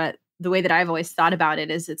strength. But the way that I've always thought about it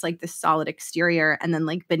is it's like this solid exterior. And then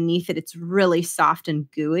like beneath it, it's really soft and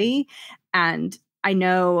gooey. And I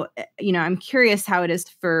know, I'm curious how it is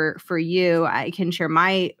for you. I can share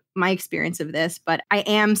my my experience of this, but I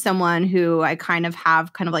am someone who I kind of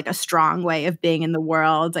have kind of like a strong way of being in the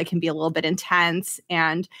world. I can be a little bit intense,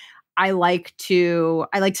 and I like to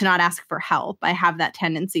not ask for help. I have that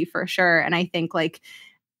tendency for sure. And I think like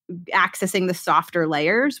accessing the softer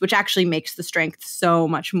layers, which actually makes the strength so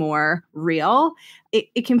much more real.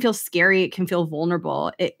 It can feel scary. It can feel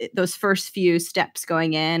vulnerable. Those first few steps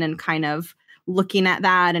going in and kind of looking at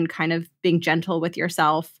that and kind of being gentle with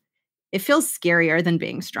yourself, it feels scarier than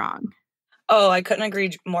being strong. Oh, I couldn't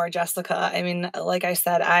agree more, Jessica. I mean, like I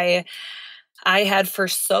said, I had for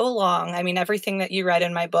so long, I mean, everything that you read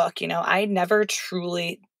in my book, I never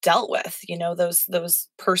truly dealt with, those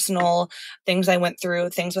personal things I went through,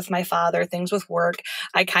 things with my father, things with work.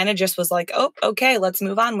 I kind of just was like, oh, okay, let's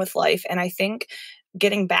move on with life. And I think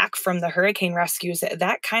getting back from the hurricane rescues,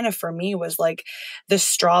 that kind of for me was like the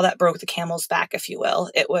straw that broke the camel's back, if you will.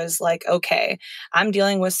 It was like, okay, I'm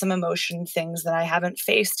dealing with some emotion things that I haven't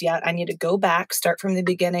faced yet. I need to go back, start from the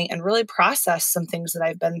beginning, and really process some things that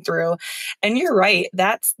I've been through. And you're right,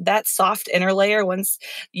 that's that soft inner layer. Once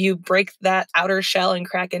you break that outer shell and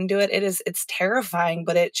crack into it, it's terrifying,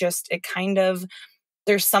 but it kind of,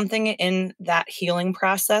 there's something in that healing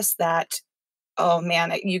process that, oh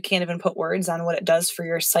man, you can't even put words on what it does for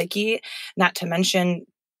your psyche, not to mention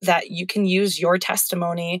that you can use your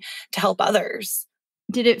testimony to help others.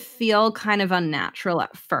 Did it feel kind of unnatural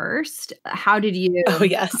at first? How did you Oh,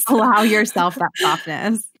 yes. allow yourself that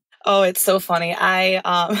softness? Oh, it's so funny.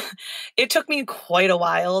 It took me quite a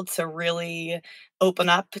while to really open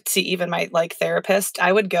up to even my like therapist.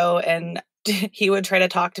 I would go and he would try to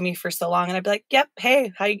talk to me for so long and I'd be like, yep,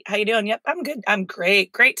 hey, how you doing? Yep, I'm good. I'm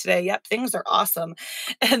great today. Yep, things are awesome.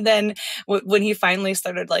 And then when he finally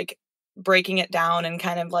started like breaking it down and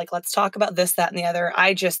kind of like, let's talk about this, that, and the other,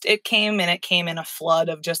 it came in a flood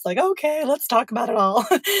of just like, okay, let's talk about it all.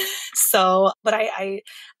 So, but I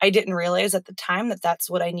didn't realize at the time that that's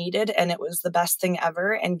what I needed. And it was the best thing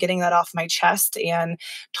ever. And getting that off my chest and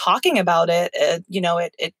talking about it,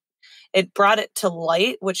 it brought it to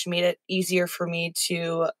light, which made it easier for me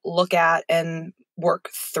to look at and work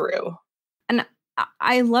through. And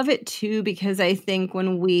I love it too, because I think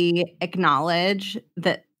when we acknowledge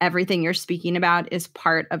that everything you're speaking about is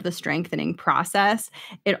part of the strengthening process,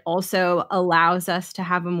 it also allows us to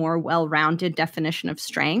have a more well-rounded definition of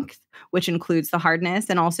strength, which includes the hardness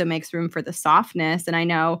and also makes room for the softness. And I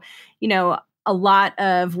know, a lot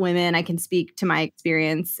of women, I can speak to my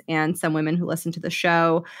experience, and some women who listen to the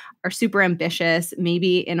show are super ambitious,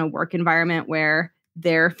 maybe in a work environment where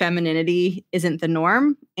their femininity isn't the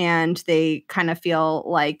norm, and they kind of feel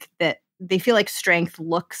like strength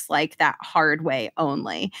looks like that hard way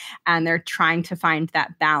only, and they're trying to find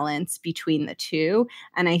that balance between the two.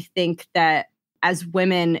 And I think that as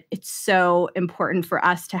women, it's so important for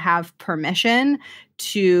us to have permission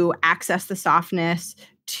to access the softness,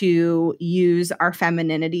 to use our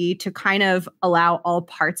femininity, to kind of allow all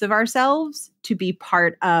parts of ourselves to be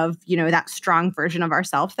part of, that strong version of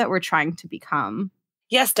ourselves that we're trying to become.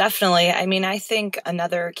 Yes, definitely. I mean, I think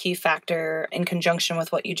another key factor in conjunction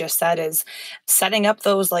with what you just said is setting up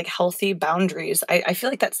those like healthy boundaries. I feel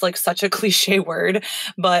like that's like such a cliche word,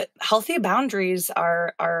 but healthy boundaries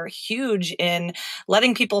are huge in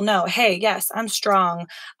letting people know, hey, yes, I'm strong.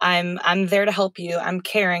 I'm there to help you. I'm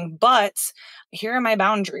caring, but here are my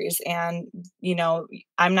boundaries. And,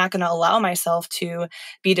 I'm not going to allow myself to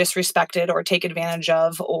be disrespected or take advantage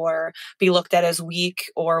of or be looked at as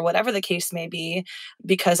weak or whatever the case may be,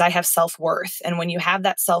 because I have self-worth. And when you have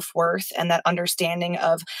that self-worth and that understanding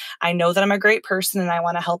of, I know that I'm a great person and I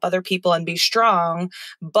want to help other people and be strong,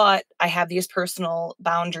 but I have these personal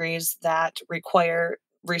boundaries that require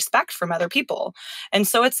respect from other people. And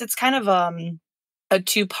so it's kind of a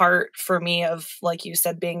two-part for me of, like you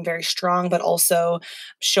said, being very strong, but also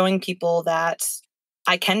showing people that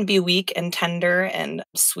I can be weak and tender and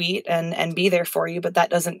sweet and be there for you, but that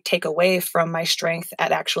doesn't take away from my strength.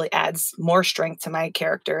 It actually adds more strength to my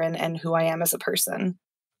character and who I am as a person.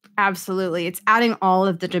 Absolutely. It's adding all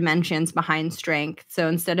of the dimensions behind strength. So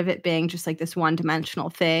instead of it being just like this one-dimensional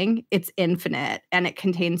thing, it's infinite and it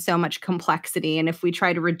contains so much complexity. And if we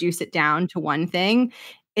try to reduce it down to one thing,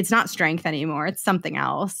 it's not strength anymore. It's something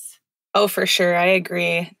else. Oh, for sure. I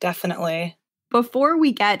agree. Definitely. Before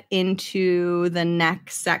we get into the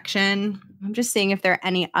next section, I'm just seeing if there are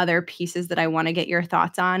any other pieces that I want to get your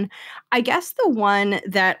thoughts on. I guess the one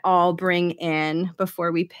that I'll bring in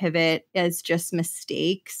before we pivot is just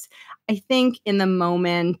mistakes. I think in the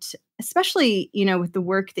moment, especially, with the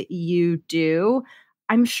work that you do,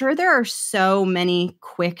 I'm sure there are so many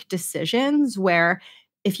quick decisions where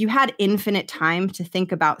if you had infinite time to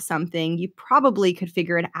think about something, you probably could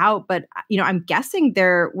figure it out. But, I'm guessing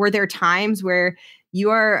were there times where you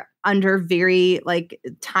are under very, like,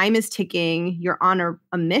 time is ticking, you're on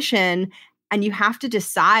a mission, and you have to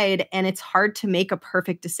decide, and it's hard to make a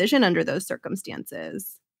perfect decision under those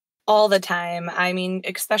circumstances. All the time. I mean,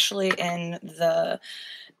 especially in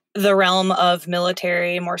the realm of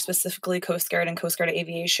military, more specifically Coast Guard and Coast Guard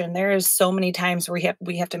aviation, there is so many times where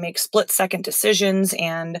we have to make split-second decisions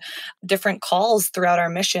and different calls throughout our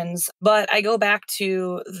missions. But I go back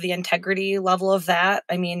to the integrity level of that.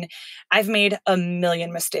 I mean, I've made a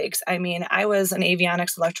million mistakes. I mean, I was an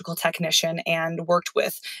avionics electrical technician and worked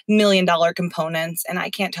with million-dollar components, and I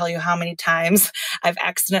can't tell you how many times I've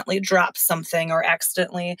accidentally dropped something or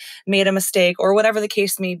accidentally made a mistake or whatever the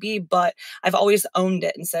case may be, but I've always owned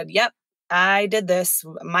it and said, yep, I did this,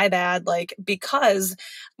 my bad. Like, because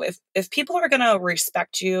if people are going to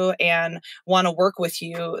respect you and want to work with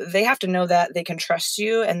you, they have to know that they can trust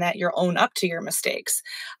you and that you're own up to your mistakes.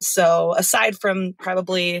 So aside from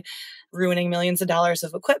probably ruining millions of dollars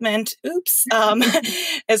of equipment, oops,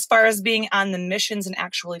 as far as being on the missions and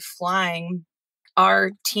actually flying,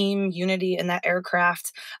 our team unity in that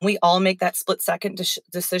aircraft, we all make that split second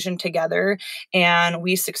decision together, and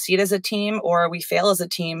we succeed as a team or we fail as a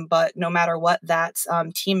team. But no matter what, that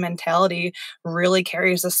team mentality really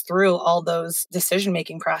carries us through all those decision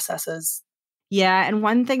making processes. Yeah. And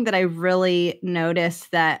one thing that I really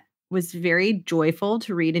noticed that was very joyful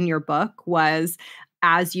to read in your book was,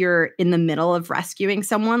 as you're in the middle of rescuing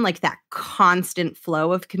someone, like that constant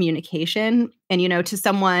flow of communication. And, to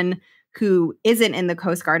someone who isn't in the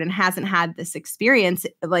Coast Guard and hasn't had this experience,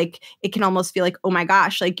 like, it can almost feel like, oh my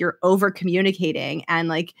gosh, like you're over communicating and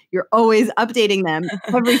like you're always updating them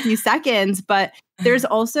every few seconds. But there's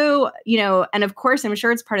also, and of course, I'm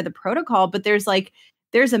sure it's part of the protocol, but there's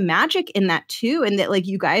a magic in that too. And that, like,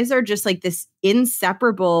 you guys are just like this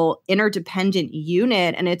inseparable, interdependent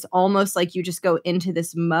unit. And it's almost like you just go into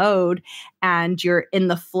this mode and you're in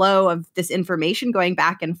the flow of this information going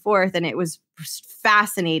back and forth. And it was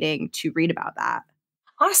fascinating to read about that.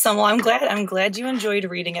 Awesome. Well, I'm glad you enjoyed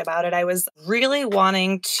reading about it. I was really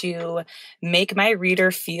wanting to make my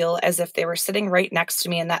reader feel as if they were sitting right next to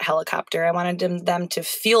me in that helicopter. I wanted them to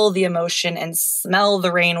feel the emotion and smell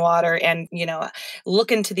the rainwater and,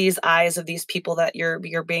 look into these eyes of these people that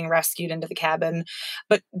you're being rescued into the cabin.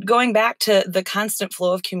 But going back to the constant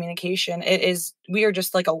flow of communication, we are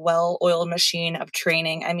just like a well-oiled machine of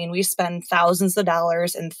training. I mean, we spend thousands of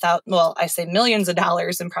dollars and I say millions of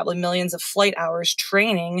dollars and probably millions of flight hours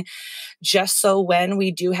training just so when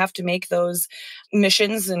we do have to make those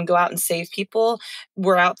missions and go out and save people,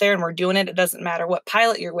 we're out there and we're doing it. It doesn't matter what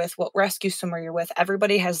pilot you're with, what rescue swimmer you're with.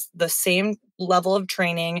 Everybody has the same level of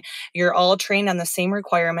training. You're all trained on the same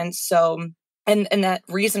requirements. So and that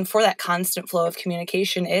reason for that constant flow of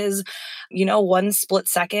communication is, one split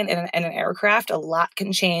second in an aircraft, a lot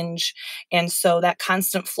can change. And so that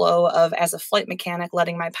constant flow of, as a flight mechanic,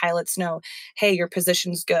 letting my pilots know, hey, your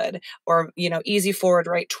position's good, or, easy forward,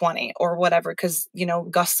 right 20, or whatever, because,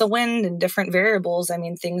 gusts of wind and different variables, I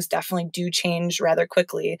mean, things definitely do change rather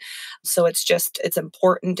quickly. So it's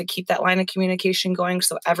important to keep that line of communication going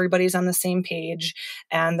so everybody's on the same page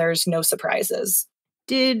and there's no surprises.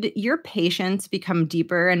 Did your patience become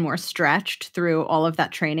deeper and more stretched through all of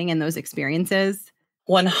that training and those experiences?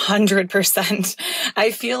 100%.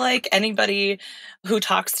 I feel like anybody who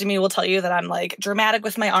talks to me will tell you that I'm like dramatic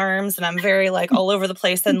with my arms and I'm very like all over the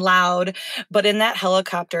place and loud. But in that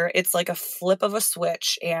helicopter, it's like a flip of a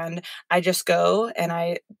switch. And I just go and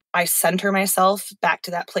I center myself back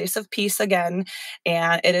to that place of peace again.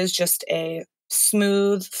 And it is just a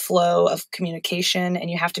smooth flow of communication, and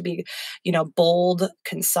you have to be, bold,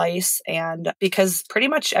 concise, and because pretty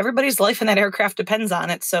much everybody's life in that aircraft depends on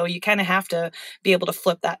it. So you kind of have to be able to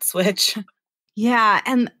flip that switch. Yeah.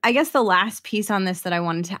 And I guess the last piece on this that I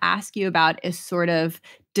wanted to ask you about is sort of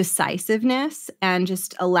decisiveness and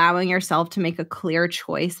just allowing yourself to make a clear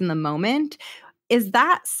choice in the moment. Is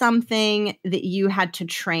that something that you had to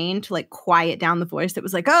train to, like, quiet down the voice that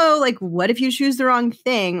was like, oh, like, what if you choose the wrong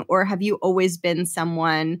thing? Or have you always been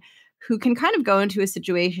someone who can kind of go into a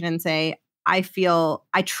situation and say, I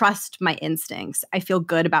trust my instincts. I feel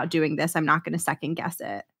good about doing this. I'm not going to second guess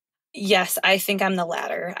it. Yes, I think I'm the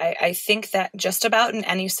latter. I think that just about in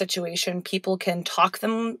any situation, people can talk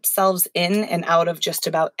themselves in and out of just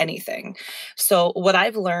about anything. So what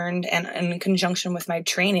I've learned, and in conjunction with my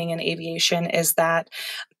training in aviation, is that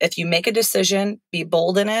if you make a decision, be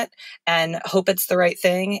bold in it and hope it's the right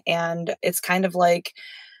thing. And it's kind of like,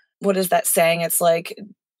 what is that saying? It's like,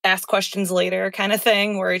 ask questions later kind of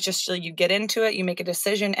thing, where it's just you get into it, you make a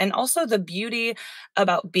decision. And also the beauty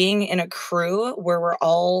about being in a crew where we're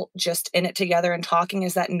all just in it together and talking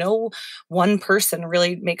is that no one person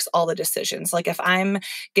really makes all the decisions. Like if I'm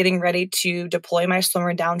getting ready to deploy my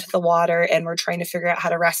swimmer down to the water and we're trying to figure out how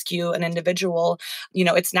to rescue an individual,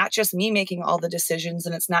 it's not just me making all the decisions,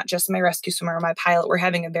 and it's not just my rescue swimmer or my pilot. We're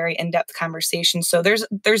having a very in-depth conversation. So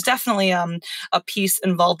there's definitely a piece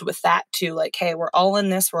involved with that too. Like, hey, we're all in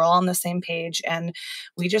this, we're all on the same page, and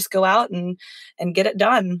we just go out and get it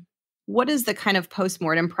done. What does the kind of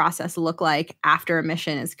postmortem process look like after a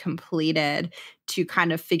mission is completed to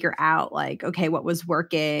kind of figure out like, okay, what was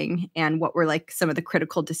working and what were like some of the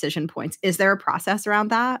critical decision points? Is there a process around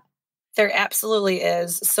that? There absolutely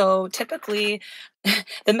is. So typically,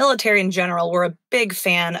 the military in general, we're a big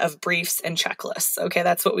fan of briefs and checklists. Okay,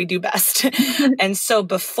 that's what we do best. And so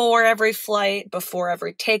before every flight, before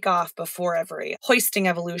every takeoff, before every hoisting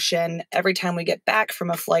evolution, every time we get back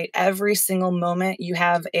from a flight, every single moment you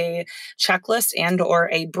have a checklist and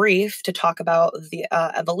or a brief to talk about the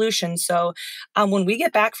evolution. So when we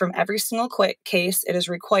get back from every single case, it is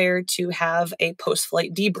required to have a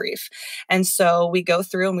post-flight debrief. And so we go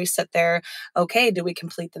through and we sit there, okay, did we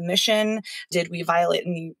complete the mission? Did we violate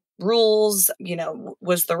any rules?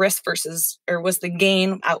 Was the risk or was the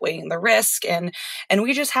gain outweighing the risk? And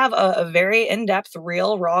we just have a very in-depth,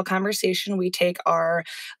 real, raw conversation. We take our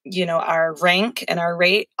rank and our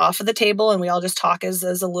rate off of the table, and we all just talk as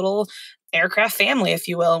a little aircraft family, if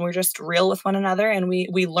you will. And we're just real with one another. And we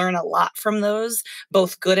learn a lot from those,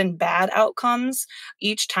 both good and bad outcomes.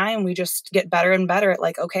 Each time we just get better and better at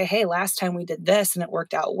like, okay, hey, last time we did this and it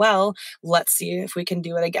worked out well. Let's see if we can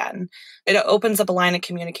do it again. It opens up a line of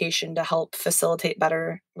communication to help facilitate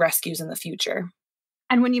better rescues in the future.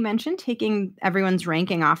 And when you mentioned taking everyone's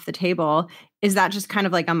ranking off the table, is that just kind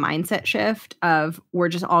of like a mindset shift of we're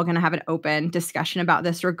just all going to have an open discussion about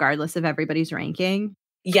this regardless of everybody's ranking?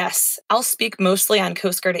 Yes, I'll speak mostly on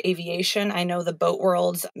Coast Guard aviation. I know the boat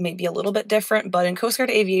world may be a little bit different, but in Coast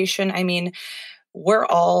Guard aviation, I mean, we're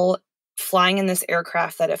all flying in this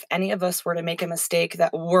aircraft that if any of us were to make a mistake,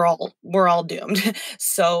 that we're all doomed.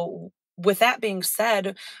 So with that being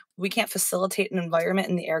said, we can't facilitate an environment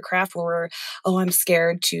in the aircraft where I'm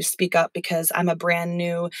scared to speak up because I'm a brand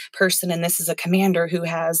new person and this is a commander who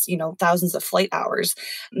has, thousands of flight hours.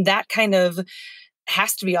 That kind of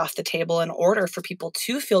has to be off the table in order for people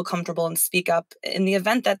to feel comfortable and speak up in the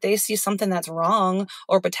event that they see something that's wrong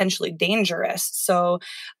or potentially dangerous. So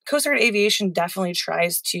Coast Guard Aviation definitely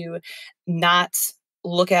tries to not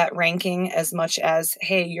look at ranking as much as,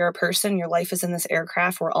 hey, you're a person, your life is in this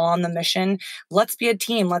aircraft, we're all on the mission. Let's be a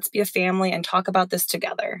team, let's be a family and talk about this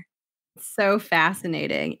together. So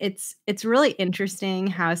fascinating. It's really interesting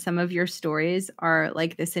how some of your stories are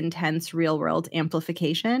like this intense real world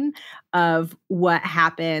amplification of what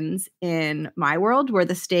happens in my world where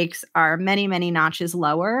the stakes are many, many notches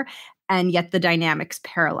lower and yet the dynamics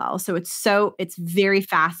parallel. So it's very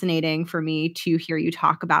fascinating for me to hear you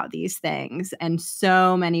talk about these things, and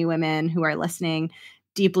so many women who are listening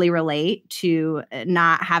deeply relate to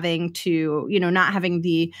not having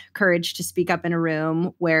the courage to speak up in a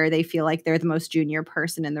room where they feel like they're the most junior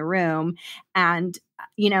person in the room. And,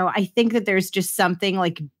 I think that there's just something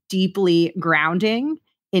like deeply grounding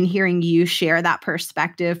in hearing you share that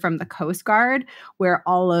perspective from the Coast Guard, where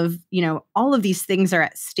all of these things are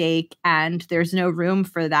at stake and there's no room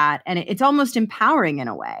for that. And it's almost empowering in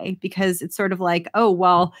a way, because it's sort of like, oh,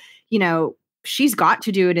 well, she's got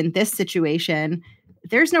to do it in this situation.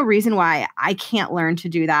 There's no reason why I can't learn to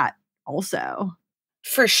do that also.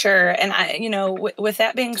 For sure. And with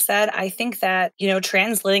that being said, I think that,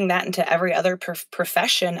 translating that into every other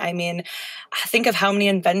profession, I mean, think of how many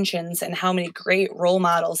inventions and how many great role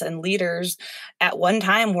models and leaders at one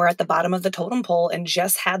time were at the bottom of the totem pole and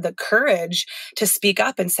just had the courage to speak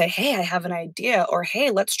up and say, hey, I have an idea, or hey,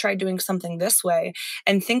 let's try doing something this way.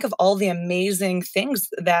 And think of all the amazing things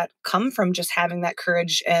that come from just having that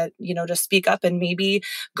courage, to speak up and maybe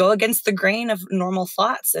go against the grain of normal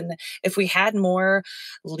thoughts. And if we had more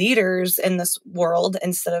leaders in this world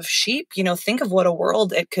instead of sheep, think of what a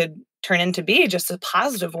world it could turn into, be just a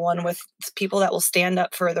positive one with people that will stand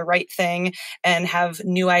up for the right thing and have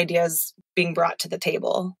new ideas being brought to the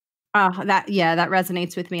table. That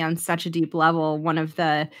resonates with me on such a deep level. One of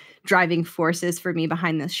the driving forces for me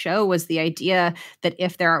behind this show was the idea that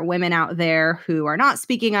if there are women out there who are not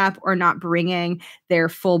speaking up or not bringing their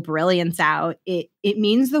full brilliance out, it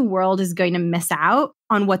means the world is going to miss out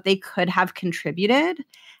on what they could have contributed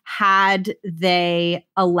had they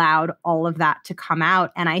allowed all of that to come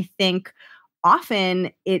out. And I think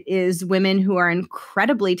often it is women who are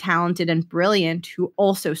incredibly talented and brilliant who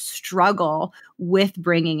also struggle with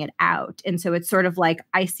bringing it out. And so it's sort of like,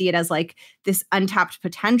 I see it as like this untapped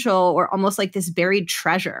potential or almost like this buried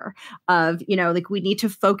treasure of, like we need to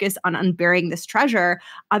focus on unburying this treasure.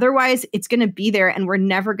 Otherwise, it's going to be there and we're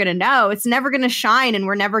never going to know. It's never going to shine and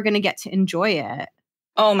we're never going to get to enjoy it.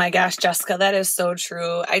 Oh my gosh, Jessica, that is so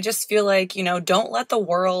true. I just feel like, don't let the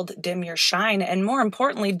world dim your shine. And more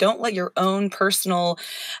importantly, don't let your own personal,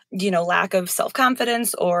 lack of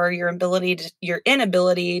self-confidence or your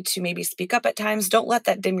inability to maybe speak up at times, don't let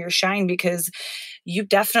that dim your shine, because you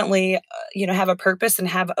definitely, have a purpose and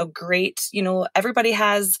have a great, everybody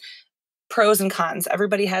has pros and cons.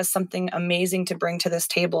 Everybody has something amazing to bring to this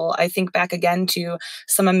table. I think back again to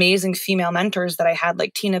some amazing female mentors that I had,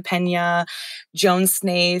 like Tina Pena, Joan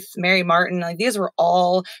Snaith, Mary Martin. Like these were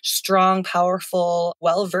all strong, powerful,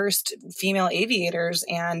 well-versed female aviators.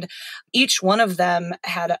 And each one of them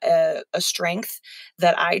had a strength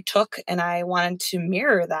that I took and I wanted to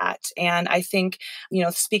mirror that. And I think,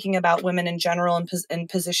 speaking about women in general in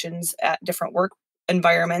positions at different work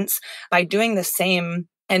environments, by doing the same,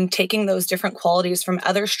 and taking those different qualities from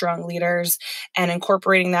other strong leaders and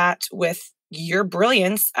incorporating that with your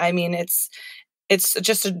brilliance. I mean, it's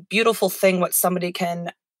just a beautiful thing what somebody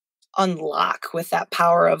can unlock with that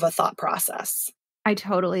power of a thought process. I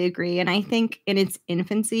totally agree. And I think in its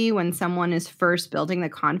infancy, when someone is first building the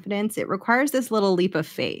confidence, it requires this little leap of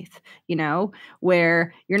faith,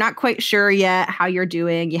 where you're not quite sure yet how you're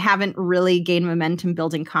doing. You haven't really gained momentum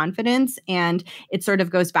building confidence. And it sort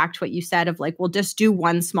of goes back to what you said of like, well, just do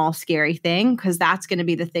one small scary thing because that's going to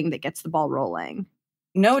be the thing that gets the ball rolling.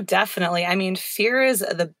 No, definitely. I mean, fear is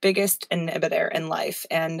the biggest inhibitor in life.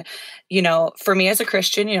 And, for me as a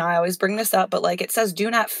Christian, I always bring this up, but like it says,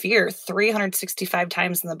 do not fear 365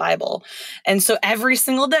 times in the Bible. And so every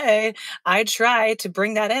single day I try to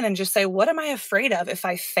bring that in and just say, what am I afraid of? If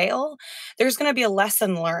I fail, there's going to be a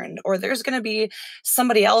lesson learned, or there's going to be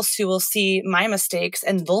somebody else who will see my mistakes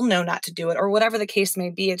and they'll know not to do it, or whatever the case may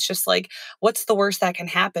be. It's just like, what's the worst that can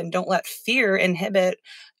happen? Don't let fear inhibit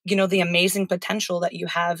the amazing potential that you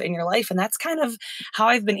have in your life. And that's kind of how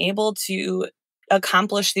I've been able to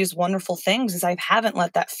accomplish these wonderful things, is I haven't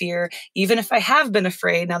let that fear, even if I have been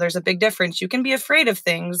afraid. Now there's a big difference. You can be afraid of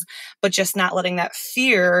things, but just not letting that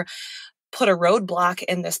fear put a roadblock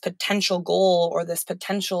in this potential goal or this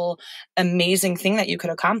potential amazing thing that you could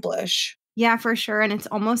accomplish. Yeah, for sure. And it's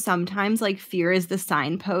almost sometimes like fear is the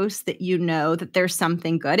signpost that that there's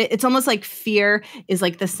something good. It's almost like fear is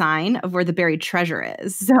like the sign of where the buried treasure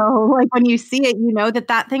is. So like when you see it,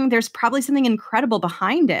 that thing, there's probably something incredible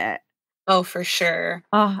behind it. Oh, for sure.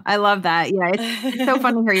 Oh, I love that. Yeah, it's so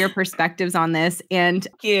fun to hear your perspectives on this. And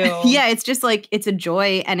Thank you. yeah, it's just like it's a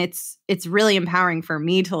joy and it's really empowering for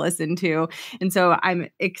me to listen to. And so I'm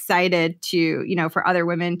excited to, for other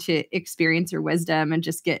women to experience your wisdom and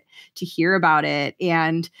just get to hear about it.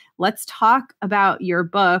 And let's talk about your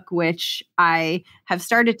book, which I have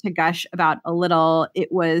started to gush about a little.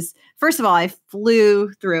 It was, first of all, I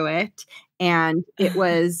flew through it and it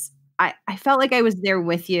was I felt like I was there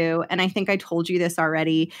with you. And I think I told you this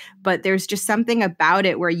already, but there's just something about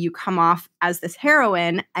it where you come off as this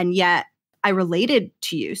heroine and yet I related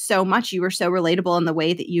to you so much. You were so relatable in the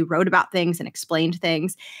way that you wrote about things and explained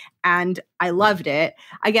things. And I loved it.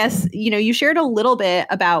 I guess, you shared a little bit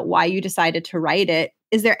about why you decided to write it.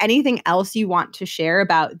 Is there anything else you want to share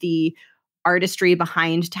about the artistry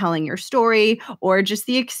behind telling your story or just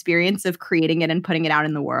the experience of creating it and putting it out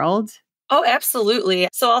in the world? Oh, absolutely.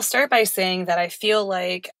 So I'll start by saying that I feel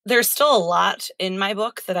like there's still a lot in my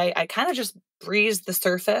book that I kind of just breezed the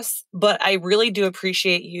surface, but I really do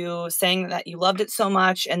appreciate you saying that you loved it so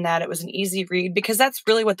much and that it was an easy read, because that's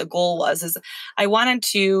really what the goal was, is I wanted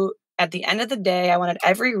to, at the end of the day, I wanted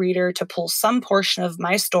every reader to pull some portion of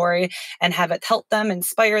my story and have it help them,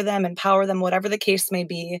 inspire them, empower them, whatever the case may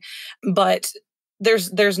be. But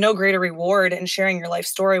there's no greater reward in sharing your life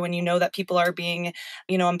story when you know that people are being,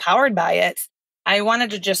 empowered by it. I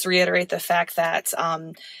wanted to just reiterate the fact that,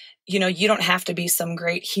 you don't have to be some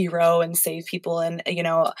great hero and save people. And,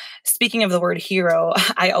 speaking of the word hero,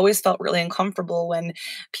 I always felt really uncomfortable when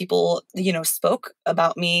people, spoke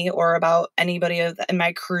about me or about anybody in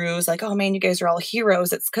my crews, like, oh man, you guys are all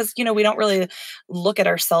heroes. It's because, we don't really look at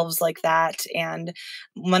ourselves like that. And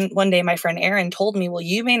one day my friend Erin told me, well,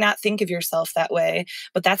 you may not think of yourself that way,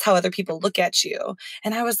 but that's how other people look at you.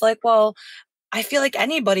 And I was like, well, I feel like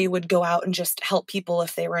anybody would go out and just help people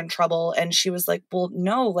if they were in trouble. And she was like, well,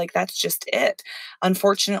 no, like that's just it.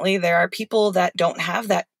 Unfortunately, there are people that don't have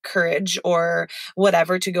that courage or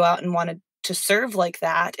whatever to go out and want to to serve like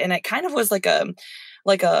that. And it kind of was like a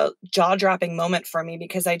jaw-dropping moment for me,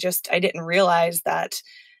 because I didn't realize that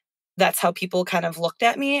that's how people kind of looked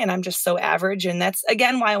at me, and I'm just so average. And that's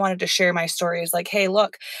again why I wanted to share my stories. Like, hey,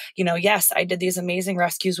 look, yes, I did these amazing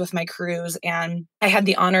rescues with my crews, and I had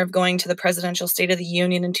the honor of going to the Presidential State of the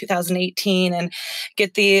Union in 2018 and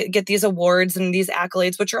get these awards and these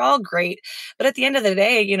accolades, which are all great. But at the end of the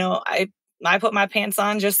day, I put my pants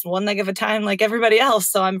on just one leg at a time like everybody else.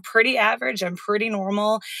 So I'm pretty average. I'm pretty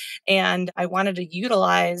normal. And I wanted to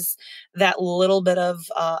utilize that little bit of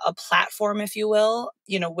a platform, if you will,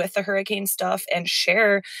 with the hurricane stuff, and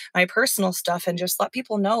share my personal stuff and just let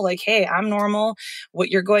people know, like, hey, I'm normal. What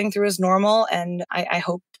you're going through is normal. And I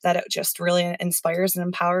hope that it just really inspires and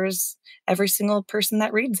empowers every single person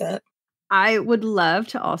that reads it. I would love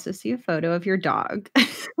to also see a photo of your dog. But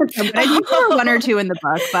I think there were one or two in the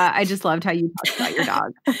book, but I just loved how you talked about your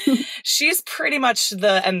dog. She's pretty much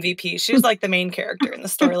the MVP. She's like the main character in the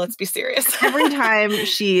story. Let's be serious. Every time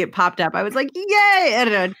she popped up, I was like, yay! I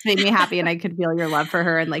don't know, it made me happy, and I could feel your love for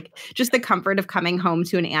her, and like just the comfort of coming home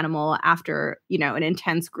to an animal after, an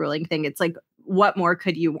intense, grueling thing. It's like, what more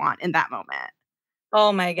could you want in that moment?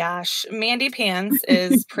 Oh my gosh. Mandy Pants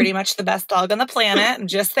is pretty much the best dog on the planet. I'm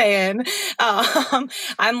just saying.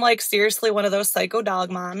 I'm like seriously one of those psycho dog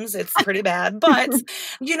moms. It's pretty bad, but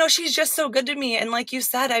she's just so good to me. And like you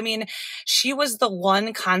said, I mean, she was the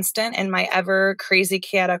one constant in my ever crazy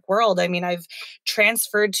chaotic world. I mean, I've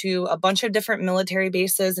transferred to a bunch of different military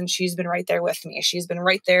bases, and she's been right there with me. She's been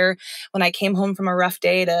right there when I came home from a rough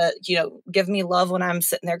day to, give me love when I'm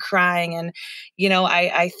sitting there crying. And,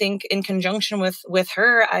 I think in conjunction with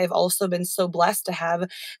her, I've also been so blessed to have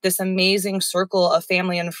this amazing circle of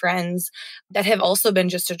family and friends that have also been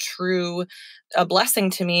just a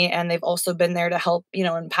blessing to me. And they've also been there to help,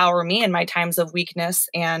 empower me in my times of weakness.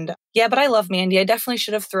 And yeah, but I love Mandy. I definitely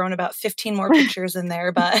should have thrown about 15 more pictures in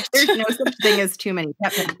there, but there's no such thing as too many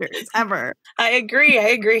pet pictures ever. I agree.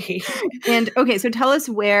 And okay, so tell us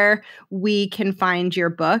where we can find your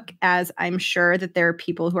book, as I'm sure that there are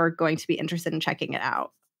people who are going to be interested in checking it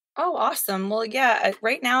out. Oh, awesome. Well, yeah,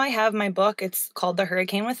 right now I have my book. It's called The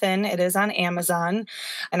Hurricane Within. It is on Amazon.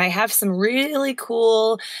 And I have some really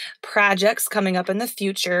cool projects coming up in the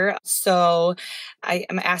future. So I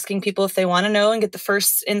am asking people if they want to know and get the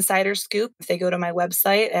first insider scoop, if they go to my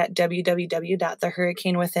website at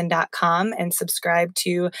www.thehurricanewithin.com and subscribe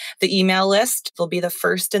to the email list. They'll be the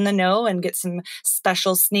first in the know and get some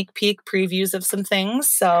special sneak peek previews of some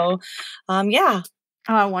things. So, yeah.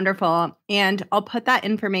 Oh, wonderful. And I'll put that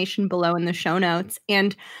information below in the show notes.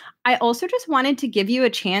 And I also just wanted to give you a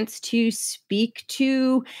chance to speak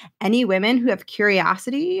to any women who have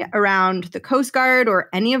curiosity around the Coast Guard or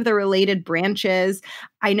any of the related branches.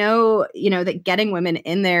 I know, that getting women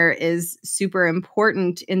in there is super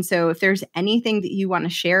important. And so if there's anything that you want to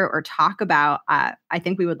share or talk about, I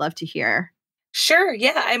think we would love to hear. Sure.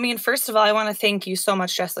 Yeah. I mean, first of all, I want to thank you so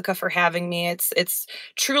much, Jessica, for having me. It's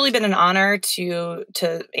truly been an honor to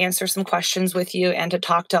answer some questions with you and to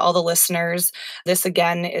talk to all the listeners. This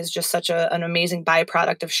again is just such an amazing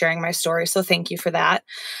byproduct of sharing my story. So thank you for that.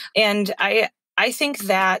 And I think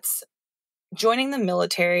that joining the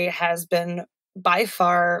military has been by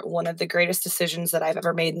far one of the greatest decisions that I've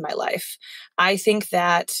ever made in my life. I think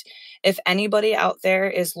that if anybody out there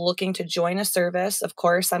is looking to join a service, of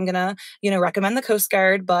course, I'm going to, recommend the Coast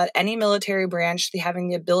Guard, but any military branch, having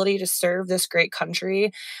the ability to serve this great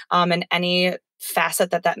country in any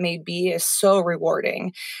facet that may be is so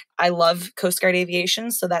rewarding. I love Coast Guard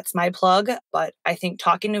aviation, so that's my plug. But I think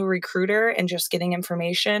talking to a recruiter and just getting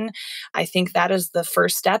information, I think that is the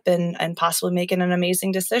first step in possibly making an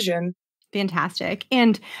amazing decision. Fantastic.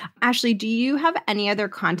 And Ashlee, do you have any other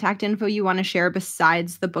contact info you want to share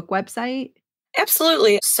besides the book website?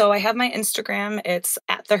 Absolutely. So I have my Instagram. It's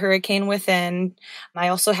at The Hurricane Within. I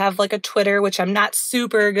also have like a Twitter, which I'm not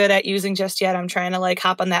super good at using just yet. I'm trying to like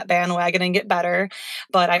hop on that bandwagon and get better.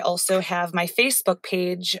 But I also have my Facebook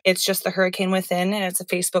page. It's just The Hurricane Within, and it's a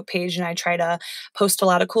Facebook page. And I try to post a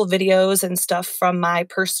lot of cool videos and stuff from my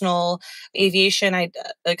personal aviation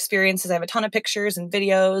experiences. I have a ton of pictures and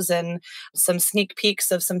videos and some sneak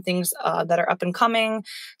peeks of some things that are up and coming.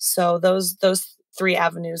 So those 3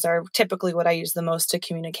 avenues are typically what I use the most to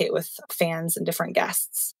communicate with fans and different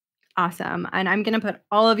guests. Awesome. And I'm going to put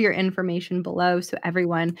all of your information below so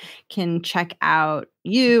everyone can check out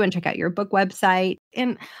you and check out your book website.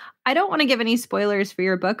 And I don't want to give any spoilers for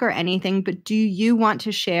your book or anything, but do you want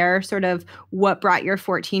to share sort of what brought your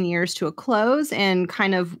 14 years to a close and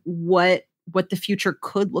kind of what the future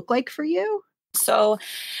could look like for you? So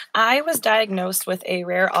I was diagnosed with a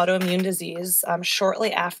rare autoimmune disease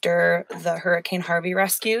shortly after the Hurricane Harvey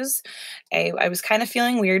rescues. I was kind of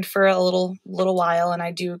feeling weird for a little while, and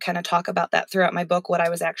I do kind of talk about that throughout my book, what I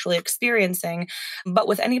was actually experiencing. But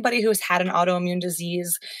with anybody who's had an autoimmune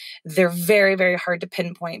disease, they're very, very hard to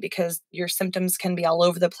pinpoint because your symptoms can be all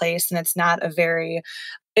over the place, and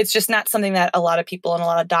it's just not something that a lot of people and a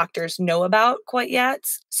lot of doctors know about quite yet.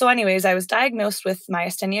 So anyways, I was diagnosed with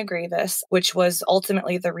myasthenia gravis, which was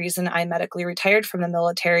ultimately the reason I medically retired from the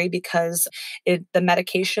military because the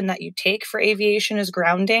medication that you take for aviation is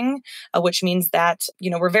grounding, which means that,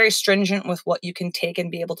 we're very stringent with what you can take and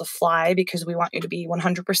be able to fly because we want you to be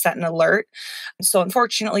 100% in alert. So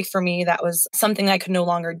unfortunately for me, that was something I could no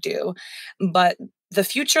longer do. But the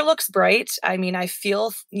future looks bright. I mean, I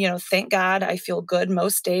feel, thank God, I feel good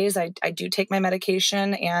most days. I do take my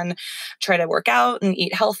medication and try to work out and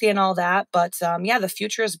eat healthy and all that. But yeah, the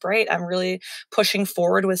future is bright. I'm really pushing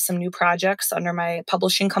forward with some new projects under my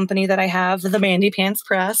publishing company that I have, the Mandy Pants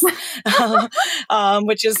Press,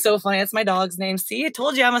 which is so funny. It's my dog's name. See, I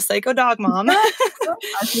told you I'm a psycho dog mom. I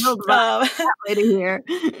feel that way to hear.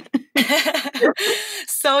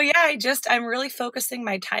 So yeah, I'm really focusing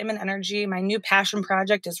my time and energy. My new passion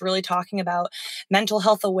project is really talking about mental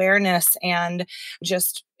health awareness and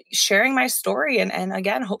just sharing my story and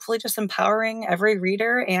again, hopefully just empowering every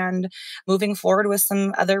reader and moving forward with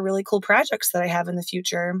some other really cool projects that I have in the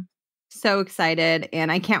future. So excited,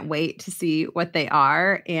 and I can't wait to see what they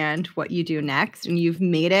are and what you do next. And you've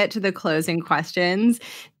made it to the closing questions.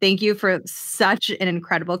 Thank you for such an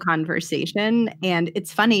incredible conversation. And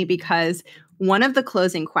it's funny because one of the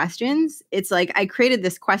closing questions, it's like I created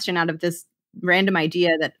this question out of this random idea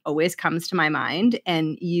that always comes to my mind,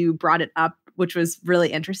 and you brought it up, which was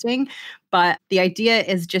really interesting. But the idea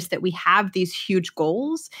is just that we have these huge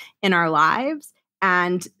goals in our lives.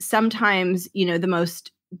 And sometimes,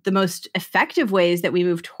 the most effective ways that we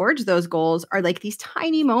move towards those goals are like these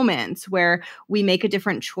tiny moments where we make a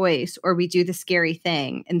different choice or we do the scary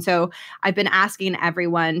thing. And so I've been asking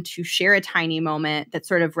everyone to share a tiny moment that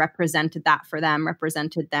sort of represented that for them,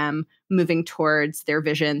 represented them moving towards their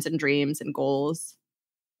visions and dreams and goals.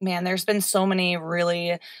 Man, there's been so many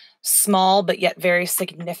really small but yet very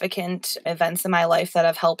significant events in my life that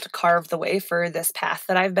have helped carve the way for this path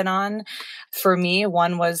that I've been on. For me,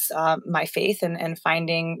 one was my faith and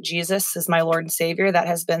finding Jesus as my Lord and Savior. That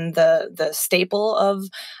has been the staple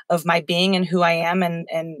of my being and who I am,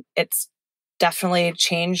 and it's definitely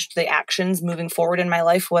changed the actions moving forward in my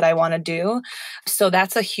life, what I want to do. So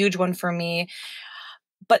that's a huge one for me.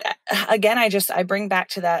 But again, I bring back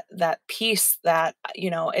to that piece that,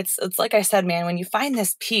 it's like I said, man, when you find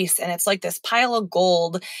this piece and it's like this pile of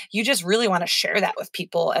gold, you just really want to share that with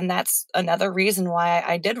people. And that's another reason why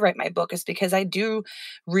I did write my book, is because I do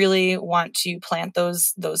really want to plant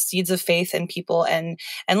those seeds of faith in people and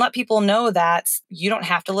let people know that you don't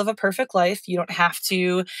have to live a perfect life. You don't have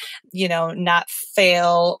to, not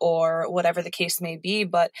fail or whatever the case may be,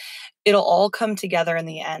 but it'll all come together in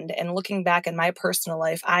the end. And looking back in my personal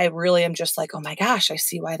life, I really am just like, oh my gosh, I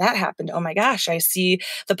see why that happened. Oh my gosh, I see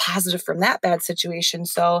the positive from that bad situation.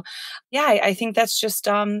 So yeah, I think that's just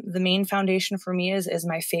the main foundation for me is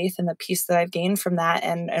my faith and the peace that I've gained from that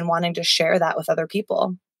and wanting to share that with other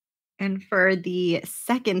people. And for the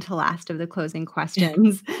second to last of the closing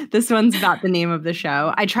questions, this one's about the name of the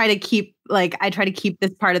show. I try to keep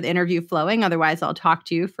this part of the interview flowing. Otherwise, I'll talk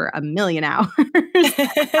to you for a million hours.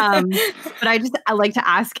 But I like to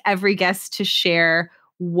ask every guest to share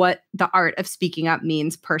what the art of speaking up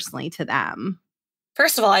means personally to them.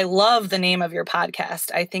 First of all, I love the name of your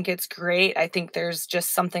podcast. I think it's great. I think there's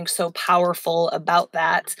just something so powerful about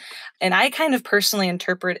that. And I kind of personally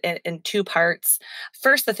interpret it in two parts.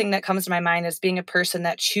 First, the thing that comes to my mind is being a person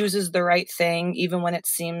that chooses the right thing, even when it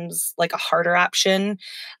seems like a harder option,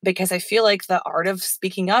 because I feel like the art of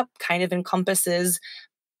speaking up kind of encompasses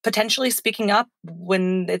potentially speaking up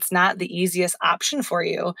when it's not the easiest option for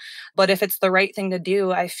you. But if it's the right thing to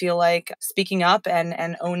do, I feel like speaking up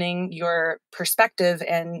and owning your perspective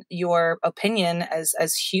and your opinion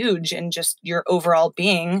as huge in just your overall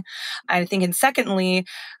being. I think, and secondly,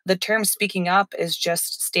 the term speaking up is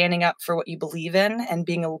just standing up for what you believe in and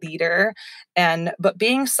being a leader, but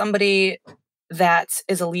being somebody that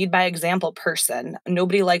is a lead by example person.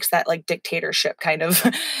 Nobody likes that like dictatorship kind of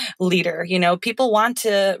leader. People want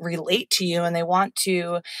to relate to you and they want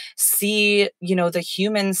to see, the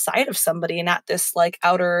human side of somebody, not this like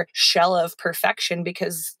outer shell of perfection,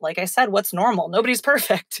 because like I said, what's normal? Nobody's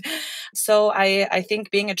perfect. So I think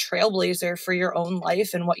being a trailblazer for your own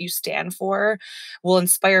life and what you stand for will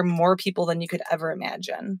inspire more people than you could ever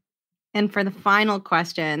imagine. And for the final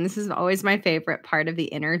question, this is always my favorite part of the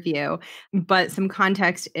interview, but some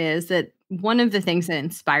context is that one of the things that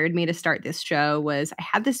inspired me to start this show was I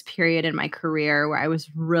had this period in my career where I was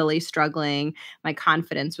really struggling. My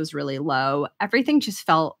confidence was really low. Everything just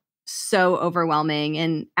felt so overwhelming.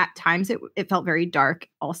 And at times it felt very dark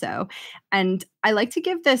also. And I like to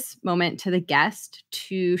give this moment to the guest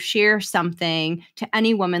to share something to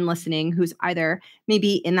any woman listening who's either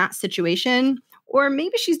maybe in that situation, or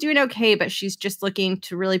maybe she's doing okay, but she's just looking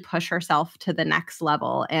to really push herself to the next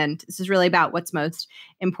level. And this is really about what's most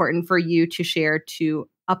important for you to share to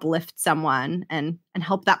uplift someone and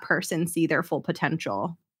help that person see their full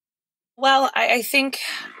potential. Well, I think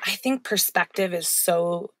perspective is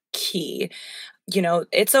so key.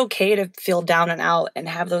 It's okay to feel down and out and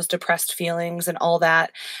have those depressed feelings and all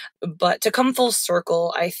that. But to come full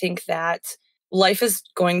circle, I think that life is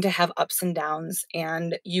going to have ups and downs,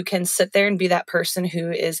 and you can sit there and be that person who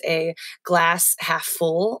is a glass half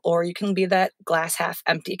full, or you can be that glass half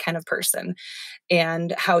empty kind of person.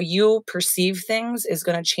 And how you perceive things is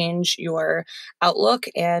going to change your outlook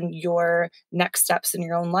and your next steps in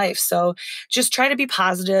your own life. So just try to be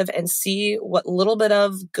positive and see what little bit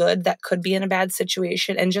of good that could be in a bad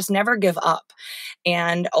situation, and just never give up.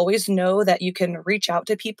 And always know that you can reach out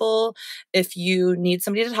to people if you need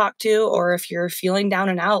somebody to talk to, or if you're feeling down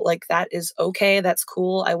and out. Like, that is okay. That's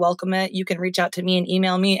cool. I welcome it. You can reach out to me and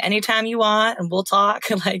email me anytime you want, and we'll talk.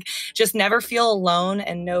 Like, just never feel alone,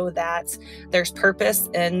 and know that there's purpose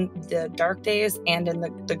in the dark days and in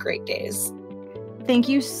the great days. Thank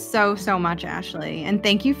you so, so much, Ashlee. And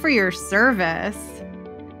thank you for your service.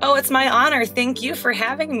 Oh, it's my honor. Thank you for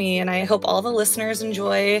having me. And I hope all the listeners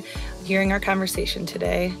enjoy hearing our conversation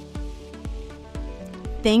today.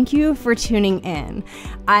 Thank you for tuning in.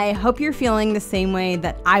 I hope you're feeling the same way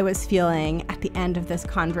that I was feeling at the end of this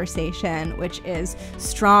conversation, which is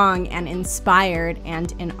strong and inspired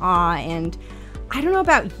and in awe. And I don't know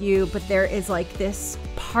about you, but there is like this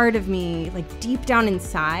part of me, like deep down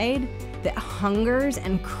inside, that hungers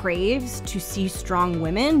and craves to see strong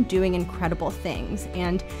women doing incredible things.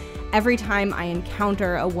 And every time I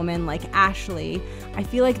encounter a woman like Ashlee, I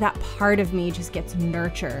feel like that part of me just gets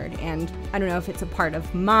nurtured. And I don't know if it's a part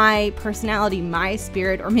of my personality, my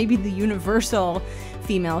spirit, or maybe the universal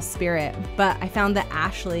female spirit, but I found that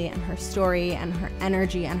Ashlee and her story and her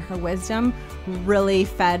energy and her wisdom really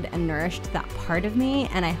fed and nourished that part of me,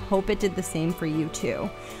 and I hope it did the same for you too.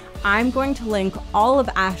 I'm going to link all of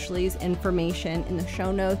Ashlee's information in the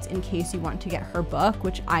show notes in case you want to get her book,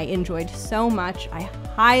 which I enjoyed so much. I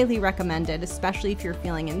highly recommend it, especially if you're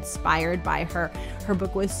feeling inspired by her. Her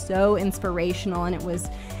book was so inspirational, and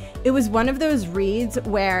it was one of those reads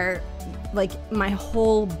where like my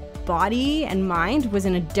whole body and mind was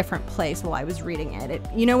in a different place while I was reading it.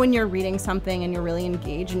 When you're reading something and you're really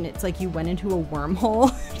engaged and it's like you went into a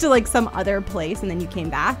wormhole to like some other place and then you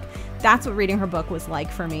came back. That's what reading her book was like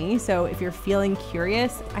for me. So if you're feeling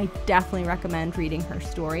curious, I definitely recommend reading her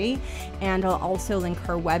story. And I'll also link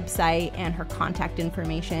her website and her contact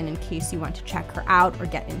information in case you want to check her out or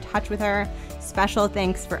get in touch with her. Special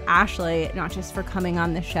thanks for Ashlee, not just for coming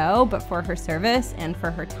on the show, but for her service and for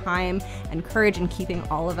her time and courage in keeping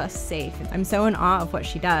all of us safe. I'm so in awe of what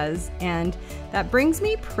she does. And that brings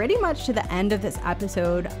me pretty much to the end of this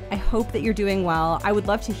episode. I hope that you're doing well. I would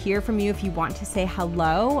love to hear from you if you want to say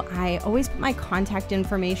hello. I always put my contact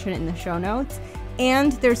information in the show notes.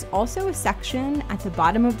 And there's also a section at the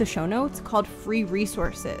bottom of the show notes called Free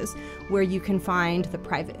Resources, where you can find the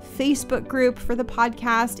private Facebook group for the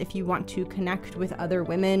podcast if you want to connect with other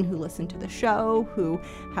women who listen to the show, who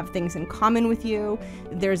have things in common with you.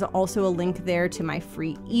 There's also a link there to my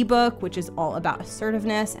free ebook, which is all about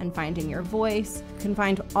assertiveness and finding your voice. You can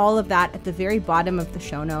find all of that at the very bottom of the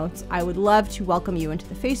show notes. I would love to welcome you into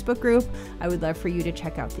the Facebook group. I would love for you to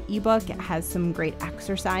check out the ebook. It has some great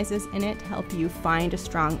exercises in it to help you find a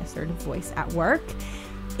strong, assertive voice at work.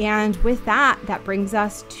 And with that brings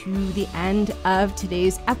us to the end of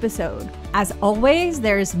today's episode. As always,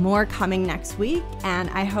 there's more coming next week, and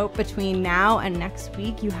I hope between now and next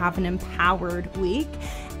week you have an empowered week.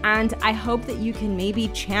 And I hope that you can maybe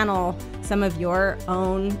channel some of your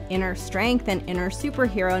own inner strength and inner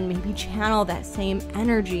superhero, and maybe channel that same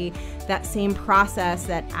energy, that same process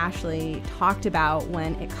that Ashlee talked about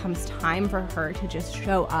when it comes time for her to just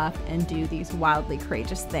show up and do these wildly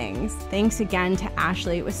courageous things. Thanks again to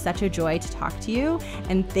Ashlee. It was such a joy to talk to you.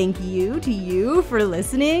 And thank you to you for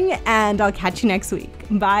listening, and I'll catch you next week.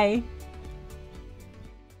 Bye.